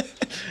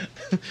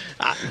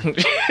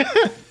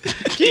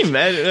 Can you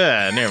imagine?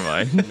 Never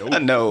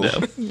mind. No.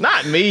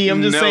 Not me.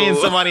 I'm just No. saying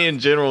somebody in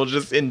general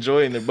just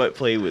enjoying their butt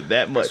play with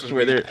that much what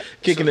where we- they're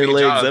kicking that's their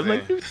what legs we up.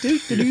 Like,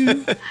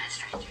 doo-doo-doo-doo.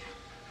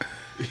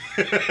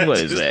 What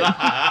is that?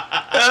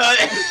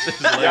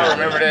 Y'all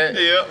remember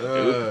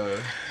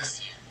that?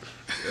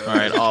 All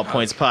right, All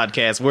Points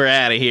Podcast. We're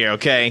out of here,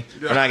 okay?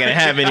 We're not going to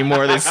have any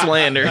more of this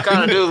slander.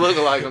 Kind of do look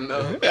like him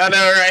though. I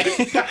know,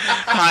 right?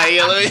 Hi,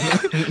 yellow.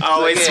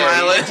 Always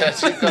smiling.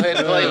 Go ahead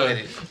and play with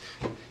it.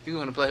 You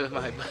want to play with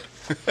my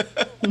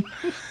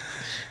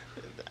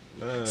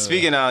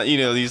Speaking of,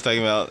 you was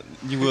talking about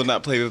you will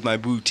not play with my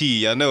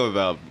booty. I know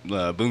about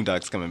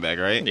Boondocks coming back,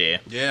 right? Yeah.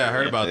 Yeah, I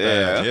heard about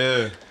that.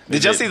 Yeah.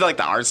 Did y'all see like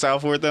the art style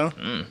for it though?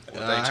 They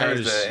I heard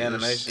changed it's- the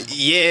animation.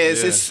 Yeah,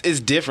 it's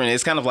different.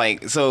 It's kind of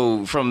like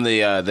so from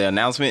the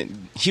announcement,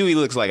 Huey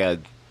looks like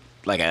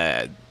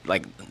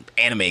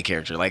anime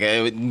character,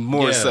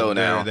 more Yeah, so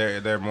now.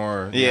 They're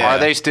more. Yeah. Are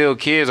they still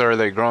kids or are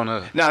they grown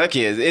up? No, they're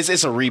kids.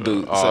 It's a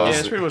reboot. Oh. So Yeah,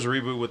 it's pretty much a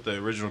reboot with the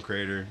original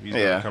creator. He's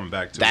coming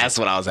back to That's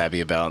what I was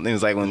happy about. It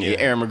was like when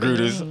Aaron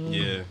Magruder's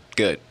Yeah.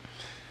 good.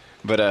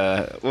 But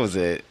what was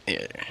it?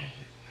 Yeah.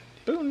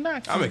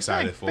 Boondocks I'm is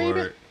excited back, for baby.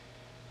 it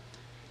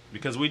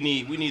because we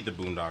need the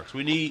Boondocks.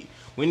 We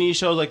need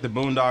shows like the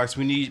Boondocks.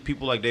 We need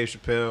people like Dave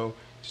Chappelle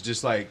to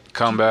just like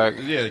Come back.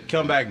 Yeah,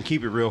 come back and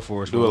keep it real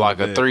for us. for Do it like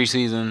little a bit.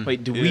 3-season.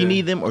 Wait, do Yeah. we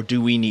need them or do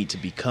we need to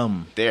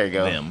become There you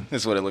go. them?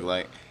 That's what it looked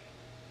like.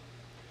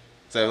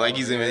 So like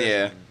he's in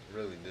yeah.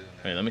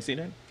 Wait, let me see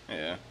that.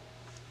 Yeah.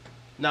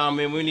 No, I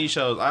mean we need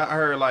shows. I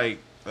heard like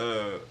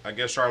I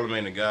guess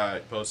Charlamagne the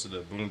God posted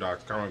a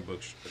Boondocks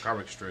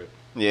comic strip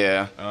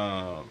Yeah.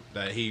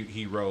 that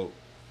he wrote,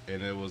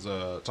 and it was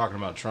talking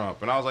about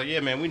Trump, and I was like, yeah,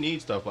 man, we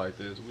need stuff like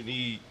this. We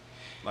need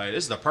like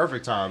this is the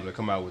perfect time to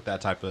come out with that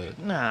type of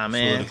Nah,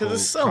 man, because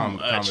it's so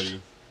much.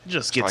 comedy.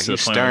 Just Like gets to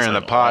he's the point where it's stirring the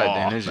like, pot, oh,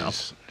 and it's no.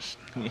 just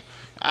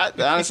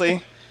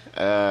Honestly,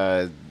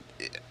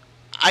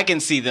 I can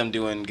see them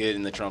doing good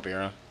in the Trump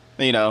era.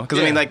 You know, because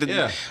I mean, like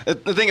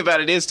the thing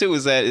about it is too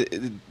is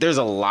that there's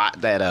a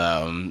lot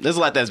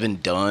that's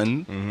been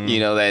done. Mm-hmm. You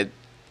know that,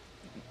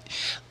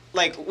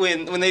 like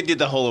when they did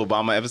the whole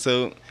Obama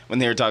episode. When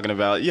they were talking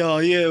about, when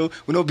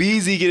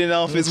OBZ get in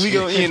office, we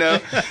go, and he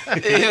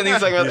was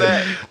talking about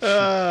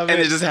that. And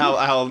it's just how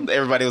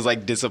everybody was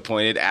like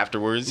disappointed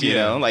afterwards, you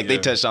know? Like they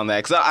touched on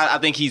that. Because I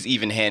think he's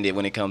even handed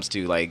when it comes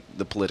to like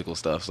the political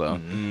stuff.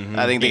 So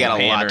I think they got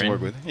a lot to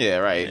work with. Yeah,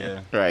 right. Yeah.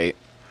 Right.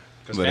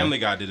 Because Family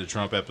Guy did a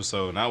Trump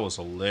episode, and that was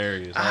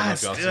hilarious. I don't know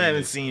if y'all still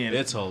haven't seen it.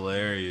 It's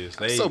hilarious.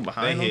 They so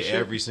behind they on hit shit.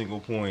 every single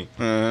point.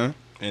 Uh-huh.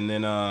 And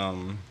then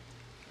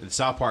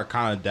South Park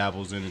kind of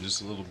dabbles in it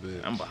just a little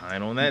bit. I'm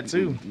behind on that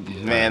too.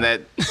 Man,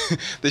 that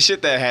the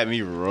shit that had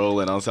me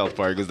rolling on South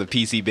Park was the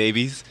PC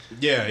babies.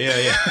 Yeah.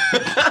 Yeah,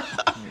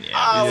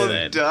 I was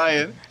that.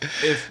 dying.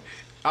 If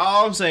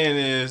all I'm saying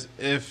is,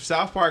 if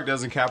South Park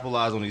doesn't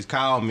capitalize on these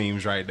Kyle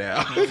memes right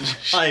now,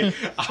 like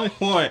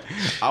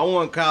I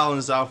want Kyle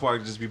and South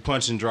Park to just be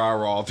punching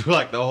drywall through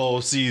like the whole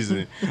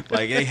season.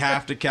 Like they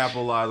have to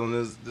capitalize on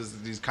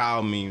these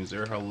Kyle memes.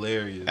 They're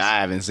hilarious. I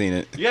haven't seen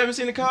it. You haven't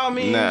seen the Kyle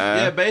memes? Nah.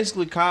 Yeah,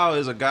 basically Kyle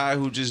is a guy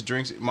who just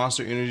drinks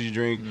Monster Energy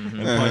drink and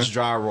punch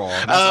drywall.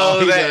 That's Oh, all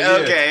he that-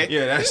 does. okay.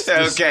 Yeah, that's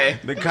just Okay.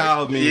 the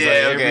Kyle memes.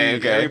 Yeah, like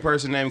okay. every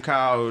person named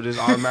Kyle who just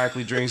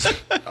automatically drinks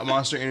a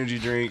Monster Energy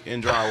drink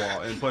and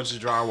drywall and punches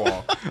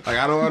drywall. Like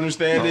I don't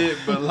understand it,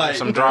 but like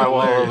some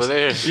drywall over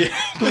there. Yeah,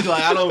 like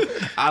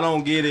I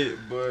don't get it,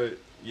 but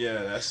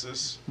yeah, that's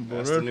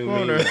the new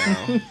meme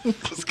now.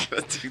 Let's go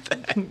do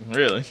that.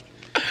 Really?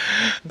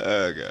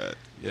 Oh god.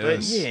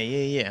 But Yes.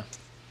 yeah.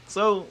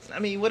 So, I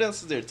mean, what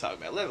else is there to talk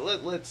about?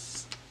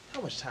 Let's.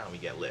 How much time we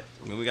got left?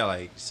 I mean, we got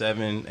like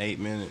 7-8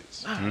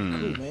 minutes. All right,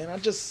 cool, man.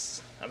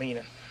 I mean,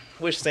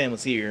 wish Sam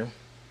was here.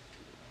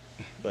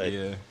 But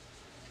Yeah.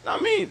 I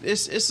mean,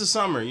 it's the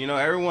summer. You know,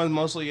 everyone's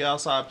mostly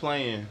outside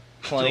playing.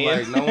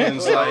 Playing. So, like, no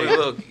one's like,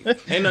 Look,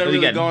 ain't nothing We really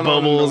got going on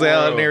in the bubbles out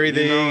world, and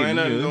everything, You know, ain't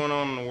nothing you know. going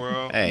on in the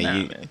world. Hey, Nah,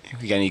 you man.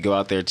 gotta go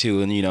out there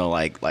too, and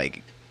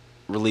like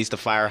release the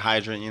fire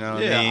hydrant. You know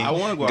what Yeah, I mean? I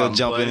wanna go out and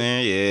jump play. in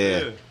there.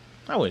 Yeah.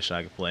 I wish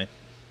I could play.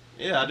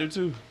 Yeah, I do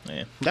too.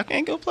 Yeah. Y'all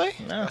can't go play.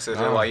 No. I said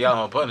that like y'all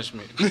on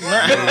punishment.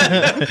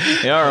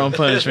 Our own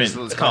punishment.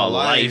 It's called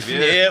life. Yeah.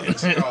 Yep.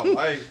 It's called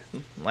life.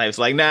 Life's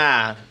like,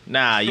 nah,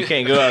 you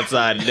can't go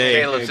outside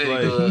today. Caleb said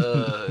he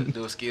play.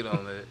 do a skit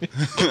on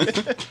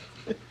that.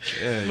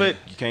 Yeah, But-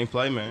 you can't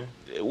play, man.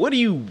 What do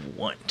you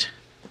want?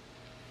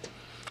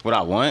 What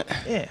I want?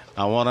 Yeah.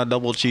 I want a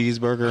double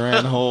cheeseburger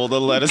and hold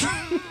the lettuce.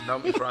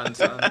 Don't be fronting,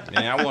 son.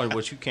 Man, I want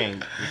what you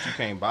can't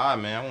buy,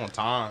 man. I want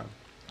time.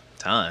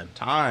 Time.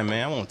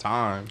 Man. I want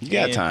time. You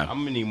got Yeah. time. I'm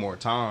gonna need more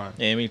time.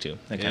 Yeah, me too.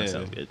 That kind Yeah. of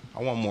sounds good.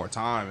 I want more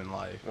time in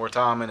life. More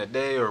time in a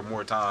day or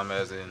more time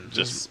as in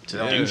Just to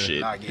Yeah. do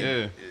shit. not getting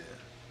Yeah.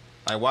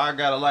 Like, why I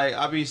gotta like?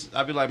 I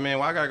be like, man,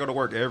 why I gotta go to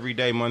work every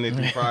day, Monday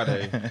through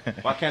Friday?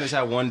 Why can't I just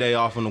have one day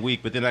off in the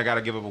week? But then I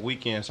gotta give up a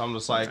weekend. So I'm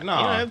just like, no.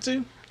 You don't have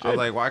to. I was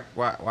like,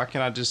 why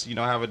can't I just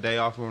have a day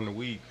off in the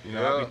week? You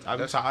know, Yeah, I be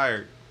that's-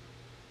 tired.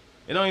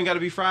 It don't even gotta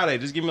be Friday.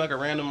 Just give me like a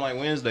random like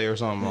Wednesday or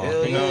something. off,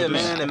 Hell you know, yeah, just-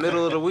 man. In the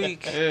middle of the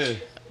week. Yeah,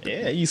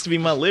 Yeah, it used to be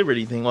my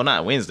Liberty thing. Well,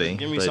 not Wednesday.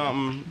 give me but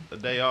something a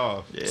day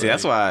off. Yeah. See,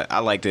 that's why I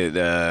liked it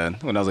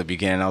when I was at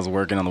Buchanan. I was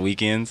working on the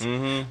weekends.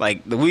 Mm-hmm.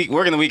 Like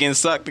working the weekends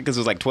sucked because it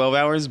was like 12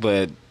 hours,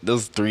 but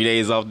those 3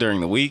 days off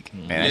during the week,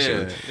 man,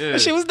 Yeah. that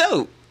shit was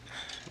dope.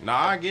 Nah,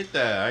 I get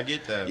that.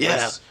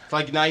 Yeah. It's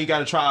like now you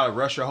gotta try to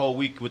rush your whole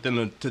week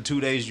within the 2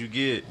 days you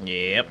get.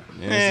 Yep.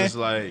 And it's just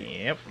like,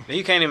 Yep. Then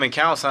you can't even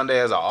count Sunday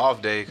as an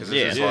off day because it's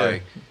Yeah. just Yeah.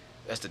 like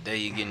that's the day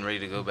you're getting ready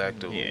to go back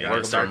to Yeah,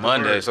 work start for to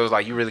Monday. work. So it's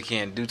like you really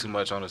can't do too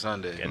much on a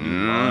Sunday. Gotta do I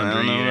don't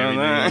laundry know and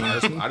about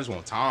everything. I just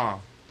want time.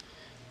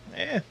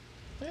 Yeah,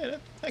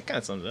 that kind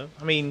of sums it up.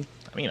 I mean,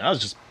 I was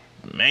just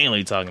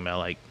mainly talking about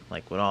like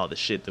with all the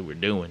shit that we're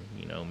doing,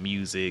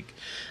 music,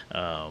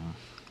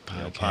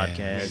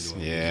 podcasts.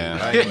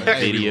 Yeah.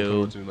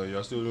 Video. Like,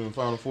 y'all still doing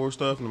Final Four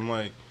stuff? And I'm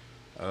like,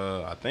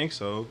 I think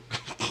so.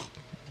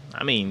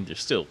 I mean,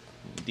 there's still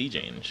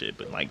DJing and shit,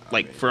 but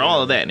like for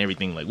all of that and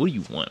everything, like, what do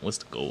you want? What's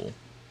the goal?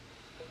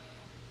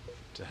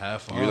 To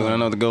have fun. You really want to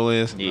know what the goal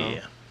is?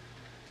 Yeah,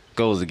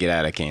 Goal is to get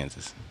out of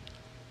Kansas.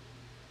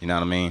 You know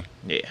what I mean?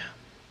 yeah,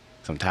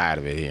 'Cause I'm tired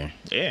of it here.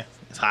 yeah.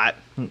 It's hot.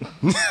 I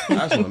just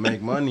want to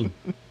make money.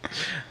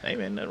 Hey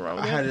man, nothing wrong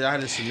with I that.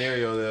 had a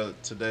scenario there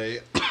today.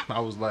 I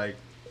was like,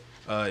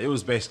 it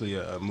was basically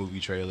a movie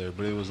trailer,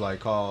 but it was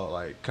like called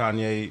like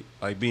Kanye,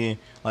 like being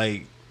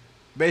like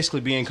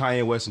basically being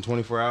Kanye West in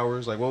 24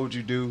 hours. Like, what would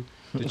you do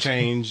to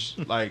change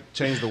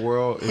the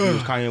world if you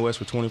was Kanye West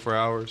for 24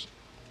 hours?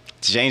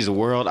 To change the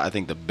world, I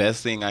think the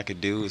best thing I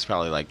could do is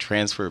probably like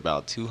transfer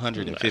about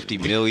 250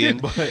 million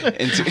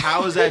into.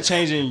 How is that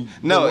changing?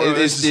 No, the world?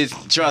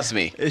 it's trust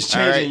me. It's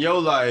changing Alright?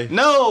 your life.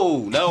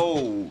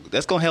 No,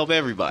 that's gonna help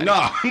everybody.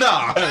 No.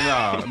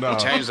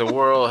 Change the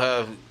world.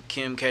 Have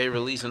Kim K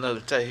release another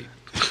tape.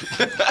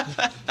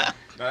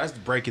 No, that's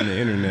breaking the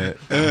internet.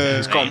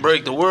 It's gonna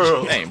break the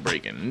world. ain't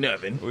breaking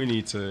nothing. We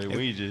need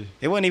to.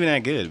 It wasn't even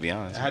that good, to be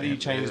honest. How do you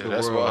change the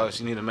That's why world?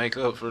 she need to make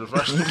up for the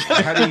first.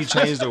 How do you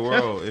change the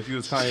world if you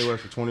was Kanye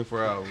West for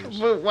 24 hours?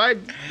 But why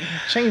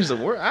change the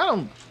world? I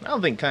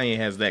don't think Kanye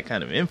has that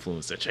kind of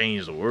influence to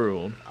change the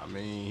world. I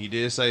mean, he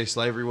did say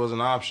slavery was an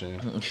option.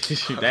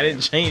 That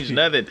didn't change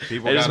nothing.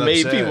 People It just got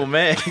made upset. people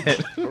mad.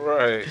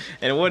 Right.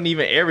 And it wasn't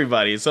even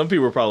everybody. Some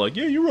people were probably like,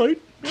 yeah, you're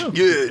right. Yeah.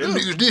 Yeah, them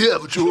niggas did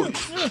have a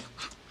choice.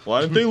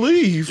 Why didn't they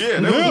leave?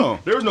 Yeah,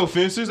 there was no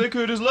fences. They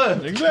could have just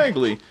left.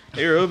 Exactly.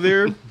 They were up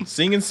there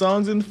singing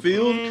songs in the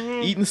field,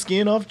 eating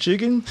skin off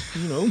chicken,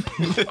 you know.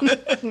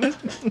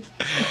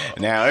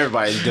 Now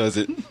everybody does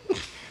it.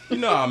 You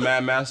know how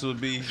mad Master would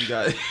be if you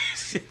got.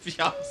 If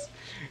y'all,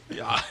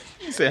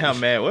 You said how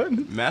mad what?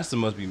 Master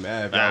must be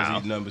mad if y'all Wow. was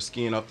eating nothing but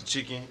skin off the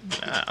chicken.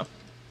 Nah.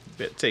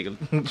 Better take a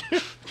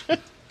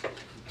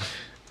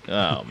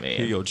Oh Here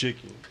man. your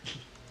chicken.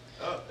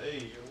 Oh,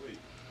 hey,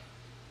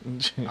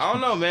 wait. I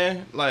don't know,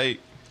 man. Like,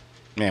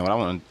 Man, what I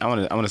want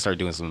to start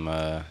doing some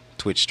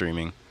Twitch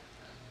streaming.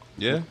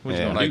 yeah, What you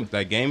Yeah. gonna like do?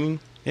 that gaming.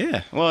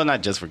 Yeah, well,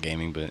 not just for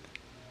gaming, but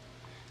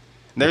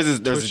there's a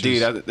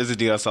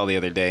dude I saw the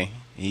other day.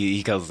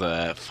 He calls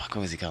what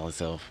does he call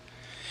himself?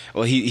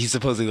 Well, he's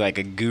supposedly like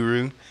a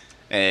guru,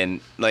 and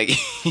like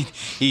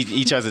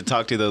he tries to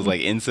talk to those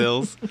like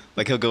incels.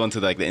 Like he'll go into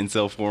like the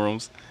incel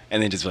forums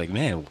and then just be like,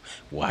 man,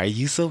 why are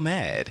you so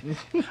mad?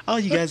 All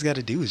you guys got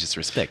to do is just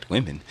respect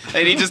women.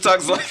 And he just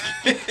talks like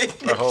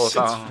The whole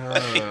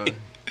time.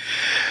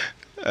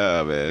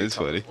 oh man, it's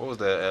funny. What was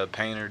that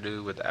painter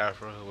dude with the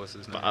afro? What's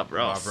his name? Bob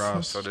Ross. Bob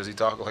Ross. So does he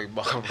talk like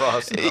Bob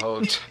Ross the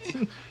whole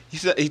time?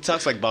 He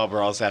talks like Bob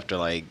Ross after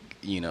like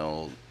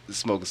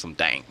smoking some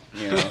dank.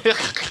 You know.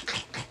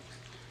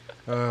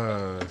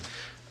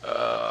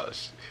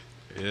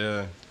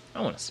 Yeah,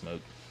 I want to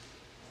smoke.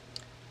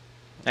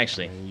 I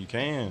Actually, mean, you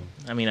can.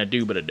 I mean I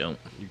do, but I don't.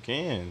 You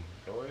can.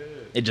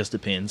 It just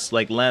depends.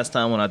 Like last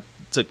time when I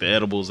took the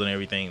edibles and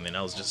everything, then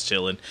I was just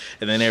chilling,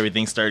 and then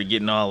everything started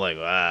getting all like,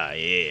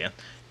 yeah.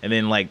 And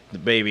then like the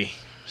baby,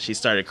 she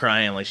started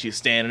crying, like she was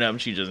standing up,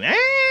 and she just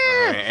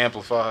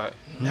Amplified.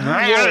 her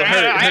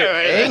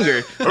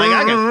anger, like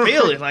I could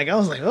feel it. Like I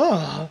was like,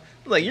 oh,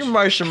 like you're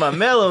Marshall my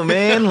mellow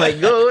man, like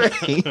go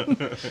away.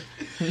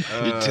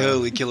 You're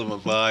totally killing my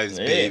vibes,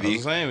 Yeah. I'm baby.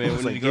 saying, man,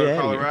 we like, need to go get to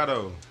outta here.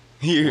 Colorado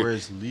Here. where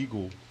it's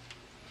legal.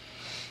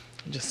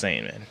 Just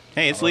saying, man.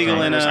 Hey, it's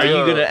legal in. Are you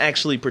gonna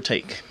actually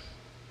partake?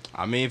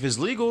 I mean, if it's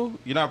legal,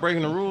 you're not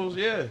breaking the rules.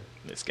 Yeah.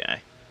 This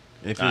guy.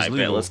 If it's All right, bet,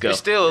 legal, let's go. It's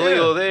still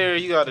illegal Yeah. there.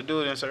 You got to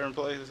do it in certain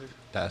places.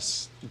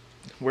 that's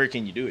Where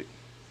can you do it?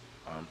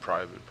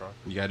 Private property.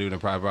 you gotta do it in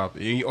private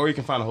property, or you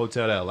can find a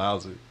hotel that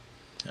allows it.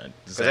 Because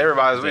Because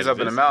everybody's up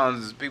in the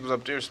mountains. People's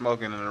up there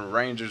smoking, and the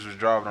Rangers was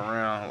driving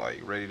around like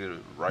ready to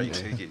write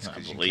tickets I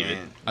because you believe it.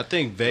 can't. I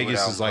think Do it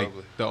Vegas out is in like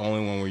public. the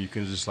only one where you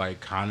can just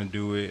like kind of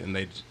do it, and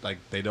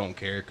they don't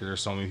care because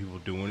there's so many people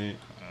doing it.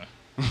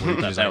 I thought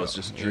Just that like, was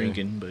just yeah.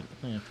 drinking, but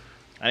yeah.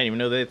 I didn't even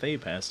know that they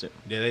passed it.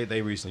 Yeah,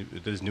 they recently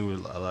this new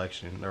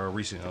election or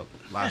recent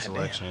last God damn.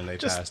 election they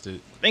Just- passed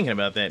it. Thinking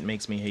about that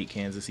makes me hate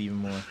Kansas even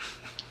more.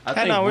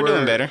 I know, we're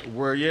doing better.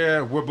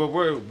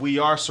 We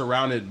are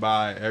surrounded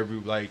by every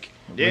Yeah.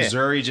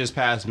 Missouri just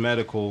passed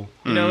medical.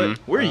 You know what?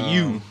 We're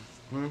you.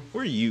 hmm?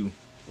 We're you.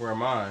 Where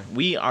am I?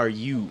 We are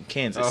you.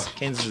 Kansas. Oh.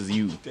 Kansas is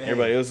you. Dang.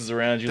 Everybody else is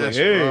around you That's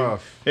like, hey,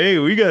 rough. hey,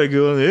 we gotta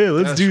go. Hey,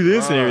 let's That's do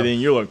this and rough.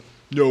 everything. You're like,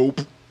 nope,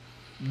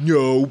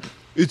 nope.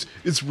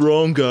 It's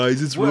wrong,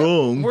 guys. It's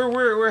wrong.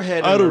 We're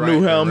heading. I in the don't know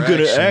right how I'm gonna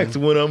direction. act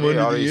when I'm Yeah,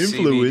 all under the these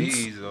influence.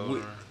 CBDs over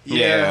there.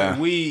 Yeah, Yeah.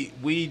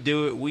 we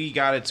do it. We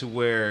got it to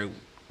where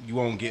you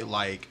won't get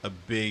like a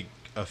big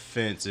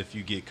offense if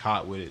you get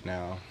caught with it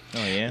now.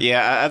 Oh yeah.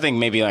 Yeah, I think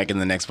maybe like in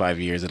the next 5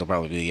 years, it'll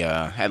probably be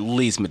at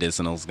least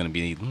medicinal is going to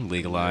be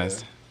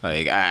legalized.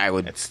 Like I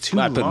would, That's too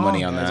I'd put long,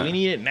 money on guys. that. We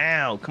need it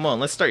now. Come on,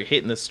 let's start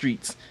hitting the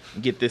streets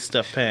and get this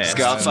stuff passed. Just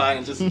go outside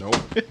and just Nope.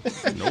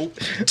 Nope.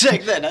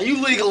 check that. Now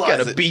you legalize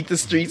Gotta it. beat the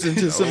streets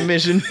into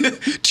submission. Hit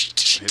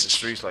the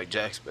streets like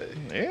Jack Spade.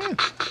 Yeah,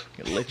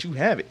 gotta let you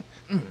have it.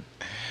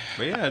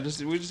 But yeah,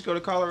 we just go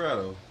to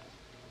Colorado.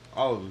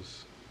 All of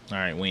us. All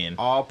right, win.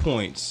 All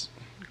points.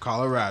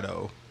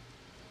 Colorado.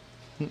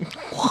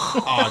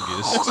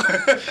 August.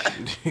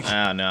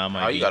 Ah, no, I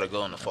might. Oh, be. you got to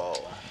go in the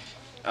fall.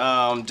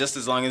 Just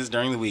as long as it's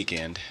during the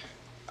weekend.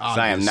 'Cause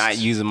I am August. not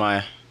using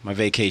my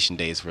vacation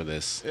days for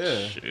this.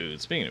 Yeah.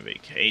 Shoot, speaking of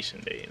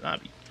vacation days,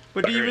 I'd be.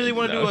 But do you really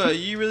want to burned, do a?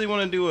 You really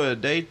want to do a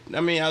day? I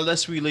mean,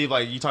 unless we leave,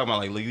 like you talking about,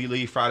 like we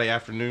leave Friday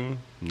afternoon.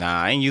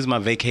 Nah, I ain't using my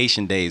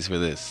vacation days for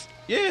this.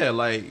 Yeah,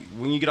 like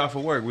when you get off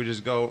of work, we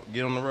just go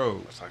get on the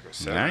road. It's like a Nah,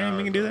 7 I ain't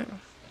gonna do that.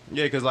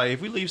 Yeah, because like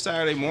if we leave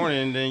Saturday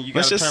morning, then you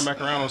Let's gotta just- turn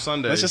back around on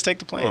Sunday. Let's just take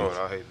the plane. Oh,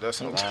 I hate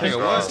that's a long Take a drive.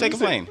 what? Let's take a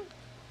plane.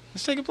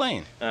 Let's take a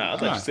plane. I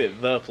thought you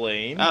said the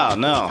plane. Oh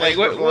no. Like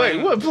what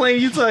plane are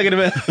you talking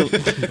about?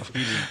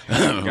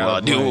 Well,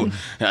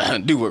 I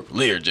do work for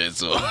Learjet,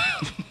 so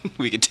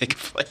we can take a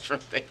flight from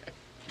there.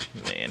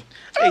 Man.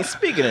 Hey,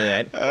 speaking of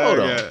that, hold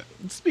on.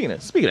 Speaking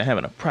of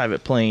having a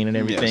private plane and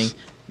everything, Yes.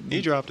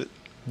 He dropped it.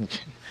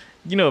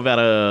 you know about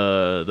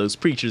those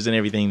preachers and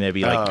everything that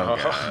be like, Oh,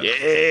 God.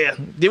 yeah.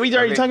 Did we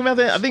already talk about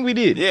that? I think we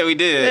did. Yeah, we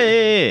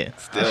did. Yeah.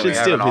 Still That shit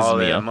still having all pisses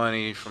me that off.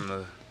 money from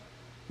the.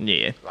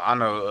 Yeah. I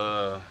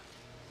know.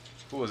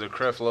 Who was it?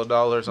 Creflo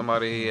Dollar.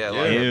 Somebody he had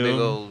like Yeah. a big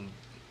old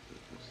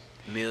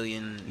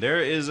million, There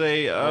is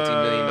a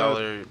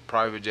multi-million-dollar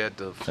private jet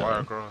to fly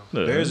across.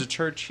 There's a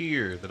church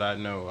here that I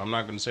know. I'm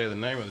not going to say the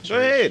name of the church. Go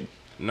ahead.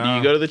 No. Do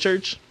you go to the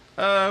church?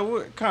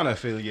 We're kind of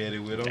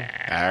affiliated with them.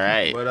 All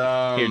right.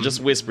 But Here,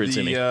 just whisper it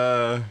to me.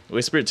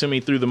 Whisper it to me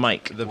through the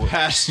mic. The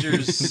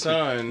pastor's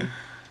son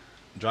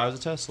drives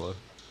a Tesla.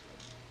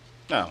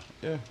 No,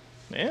 Yeah.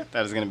 Yeah.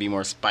 that is gonna be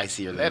more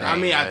spicier than I that.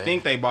 mean, I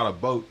think they bought a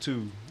boat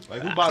too.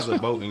 Like, who buys a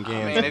boat in I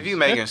Kansas? mean, if you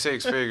making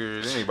 6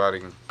 figures, anybody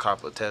can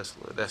cop a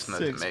Tesla. That's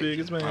nothing Six major.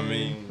 figures, man. I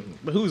mean,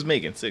 But who's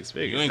making 6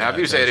 figures? ain't Now, if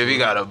you said if you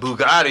got a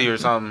Bugatti or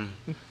something,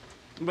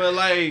 but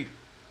like,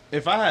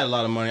 if I had a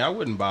lot of money, I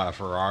wouldn't buy a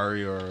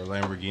Ferrari or a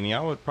Lamborghini.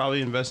 I would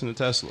probably invest in a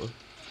Tesla.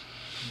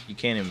 You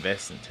can't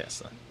invest in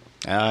Tesla.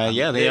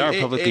 Yeah, they are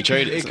publicly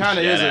traded. It kind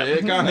of is. Shout out. It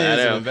kind of I is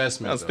an know.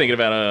 investment. I was though. thinking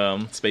about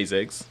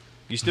SpaceX.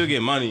 You still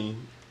get money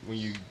when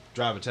you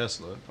drive a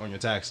Tesla on your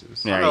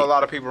taxes. Yeah. I know a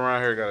lot of people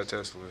around here got a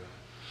Tesla.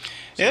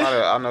 Yeah.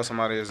 Somebody, I know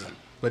somebody is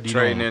But do you know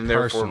trading him in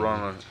there for personally?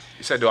 running.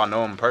 You said, do I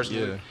know him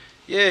personally?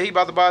 Yeah. Yeah, he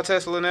about to buy a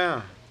Tesla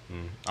now.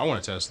 I want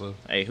a Tesla.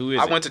 Hey, who is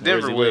I it? went to Where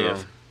does Denver he with live?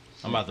 him.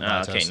 I'm about to buy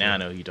a Okay, Tesla. now I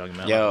know who you're talking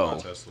about. Yo. I'm about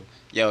to buy a Tesla.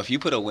 Yo, if you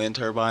put a wind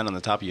turbine on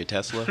the top of your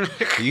Tesla,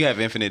 do you have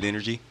infinite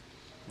energy?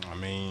 I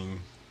mean,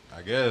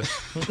 I guess.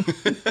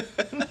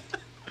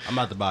 I'm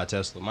about to buy a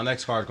Tesla. My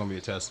next car is gonna be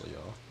a Tesla,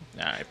 y'all.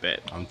 All right,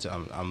 bet. I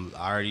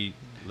already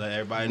let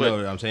everybody But-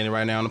 know that I'm saying it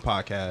right now on the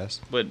podcast.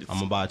 But I'm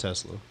gonna buy a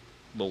Tesla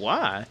but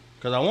why?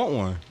 because I want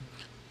one.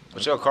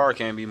 But your car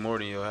can't be more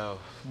than your house.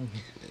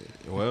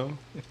 Well,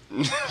 we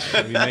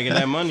making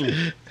that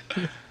money.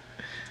 All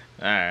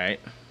right.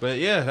 But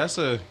yeah, that's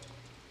a.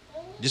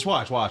 Just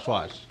watch.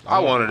 I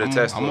wanted a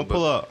Tesla, I'm gonna but-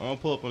 pull up. I'm gonna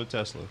pull up on a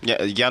Tesla.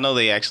 Yeah, y'all know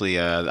they actually.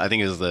 I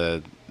think it was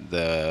the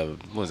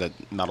what was that,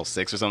 Model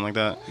 6 or something like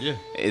that. Yeah.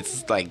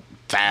 It's like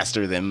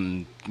faster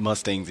than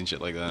Mustangs and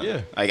shit like that.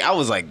 Yeah. Like I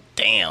was like,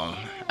 damn.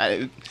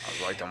 I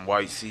was like them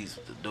white seats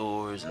with the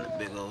doors and the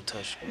big old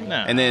touchscreen.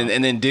 Nah. And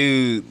then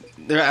dude,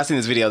 I seen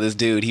this video of this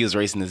dude. He was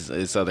racing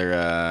this other.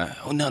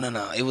 Oh no.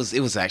 It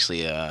was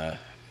actually it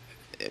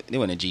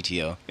wasn't a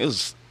GTO. It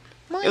was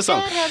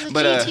something.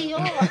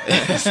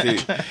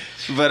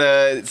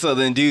 But so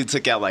then dude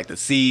took out like the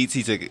seats.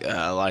 He took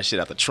a lot of shit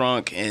out the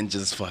trunk and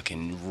just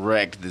fucking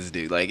wrecked this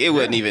dude. Like it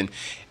wasn't even.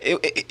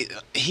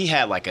 He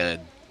had like a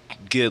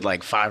good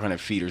like 500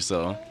 feet or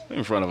so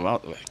in front of him. I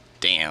was like,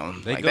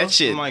 damn, They like go that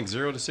shit. from like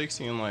 0 to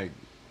 60 in like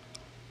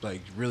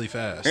really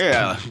fast.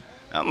 Yeah,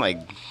 I'm like,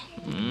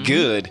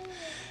 good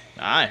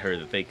I heard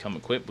that they come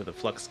equipped with a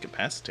flux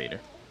capacitor.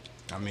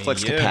 I mean,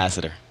 flux yeah.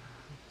 capacitor.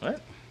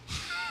 What?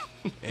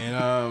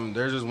 And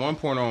there's this one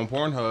porno on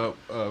Pornhub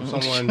of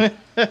someone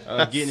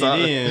getting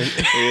it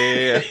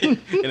Yeah.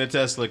 in a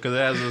Tesla because it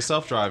has a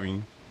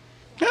self-driving.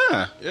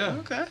 Huh. Yeah.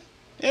 Okay.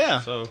 Yeah.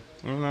 So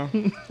you know,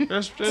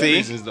 there's See?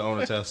 reasons to own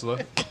a Tesla.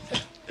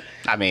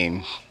 I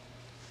mean,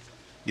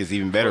 it's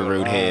even better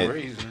roadhead.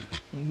 Reason.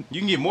 You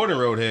can get more than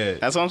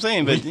roadhead. That's what I'm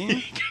saying. But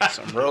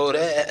Some road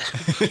ass.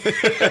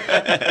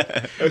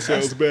 That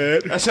sounds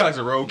bad. That sounds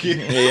like a road kid.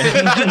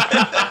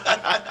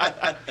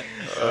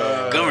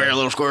 come here,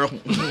 little squirrel.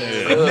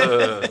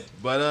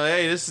 But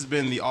hey, this has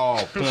been the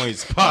All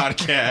Points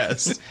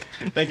podcast.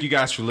 Thank you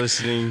guys for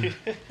listening.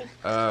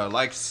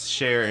 Like,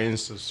 share, and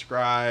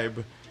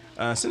subscribe.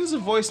 Send us a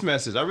voice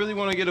message. I really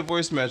want to get a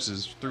voice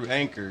message through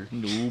Anchor.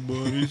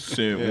 Nobody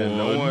sent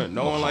Yeah, one.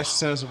 no one likes to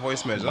send us a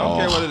voice message. I don't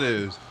care what it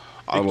is.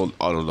 I don't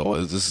know.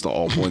 This is the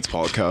All Points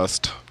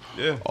podcast.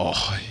 Yeah.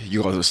 Oh,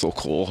 you guys are so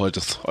cool. I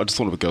just want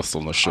to be a guest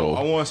on the show.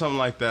 I want something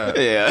like that.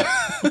 Yeah.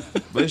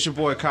 But it's your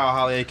boy Kyle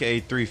Holly,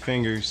 aka Three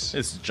Fingers.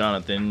 This is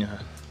Jonathan.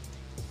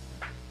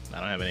 I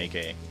don't have an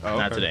AK. Oh,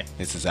 Not okay. today.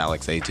 This is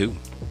Alex A2.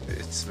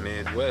 It's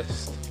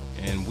Midwest.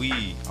 And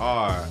we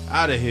are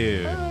out of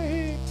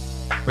here.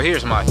 But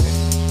here's my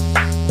thing.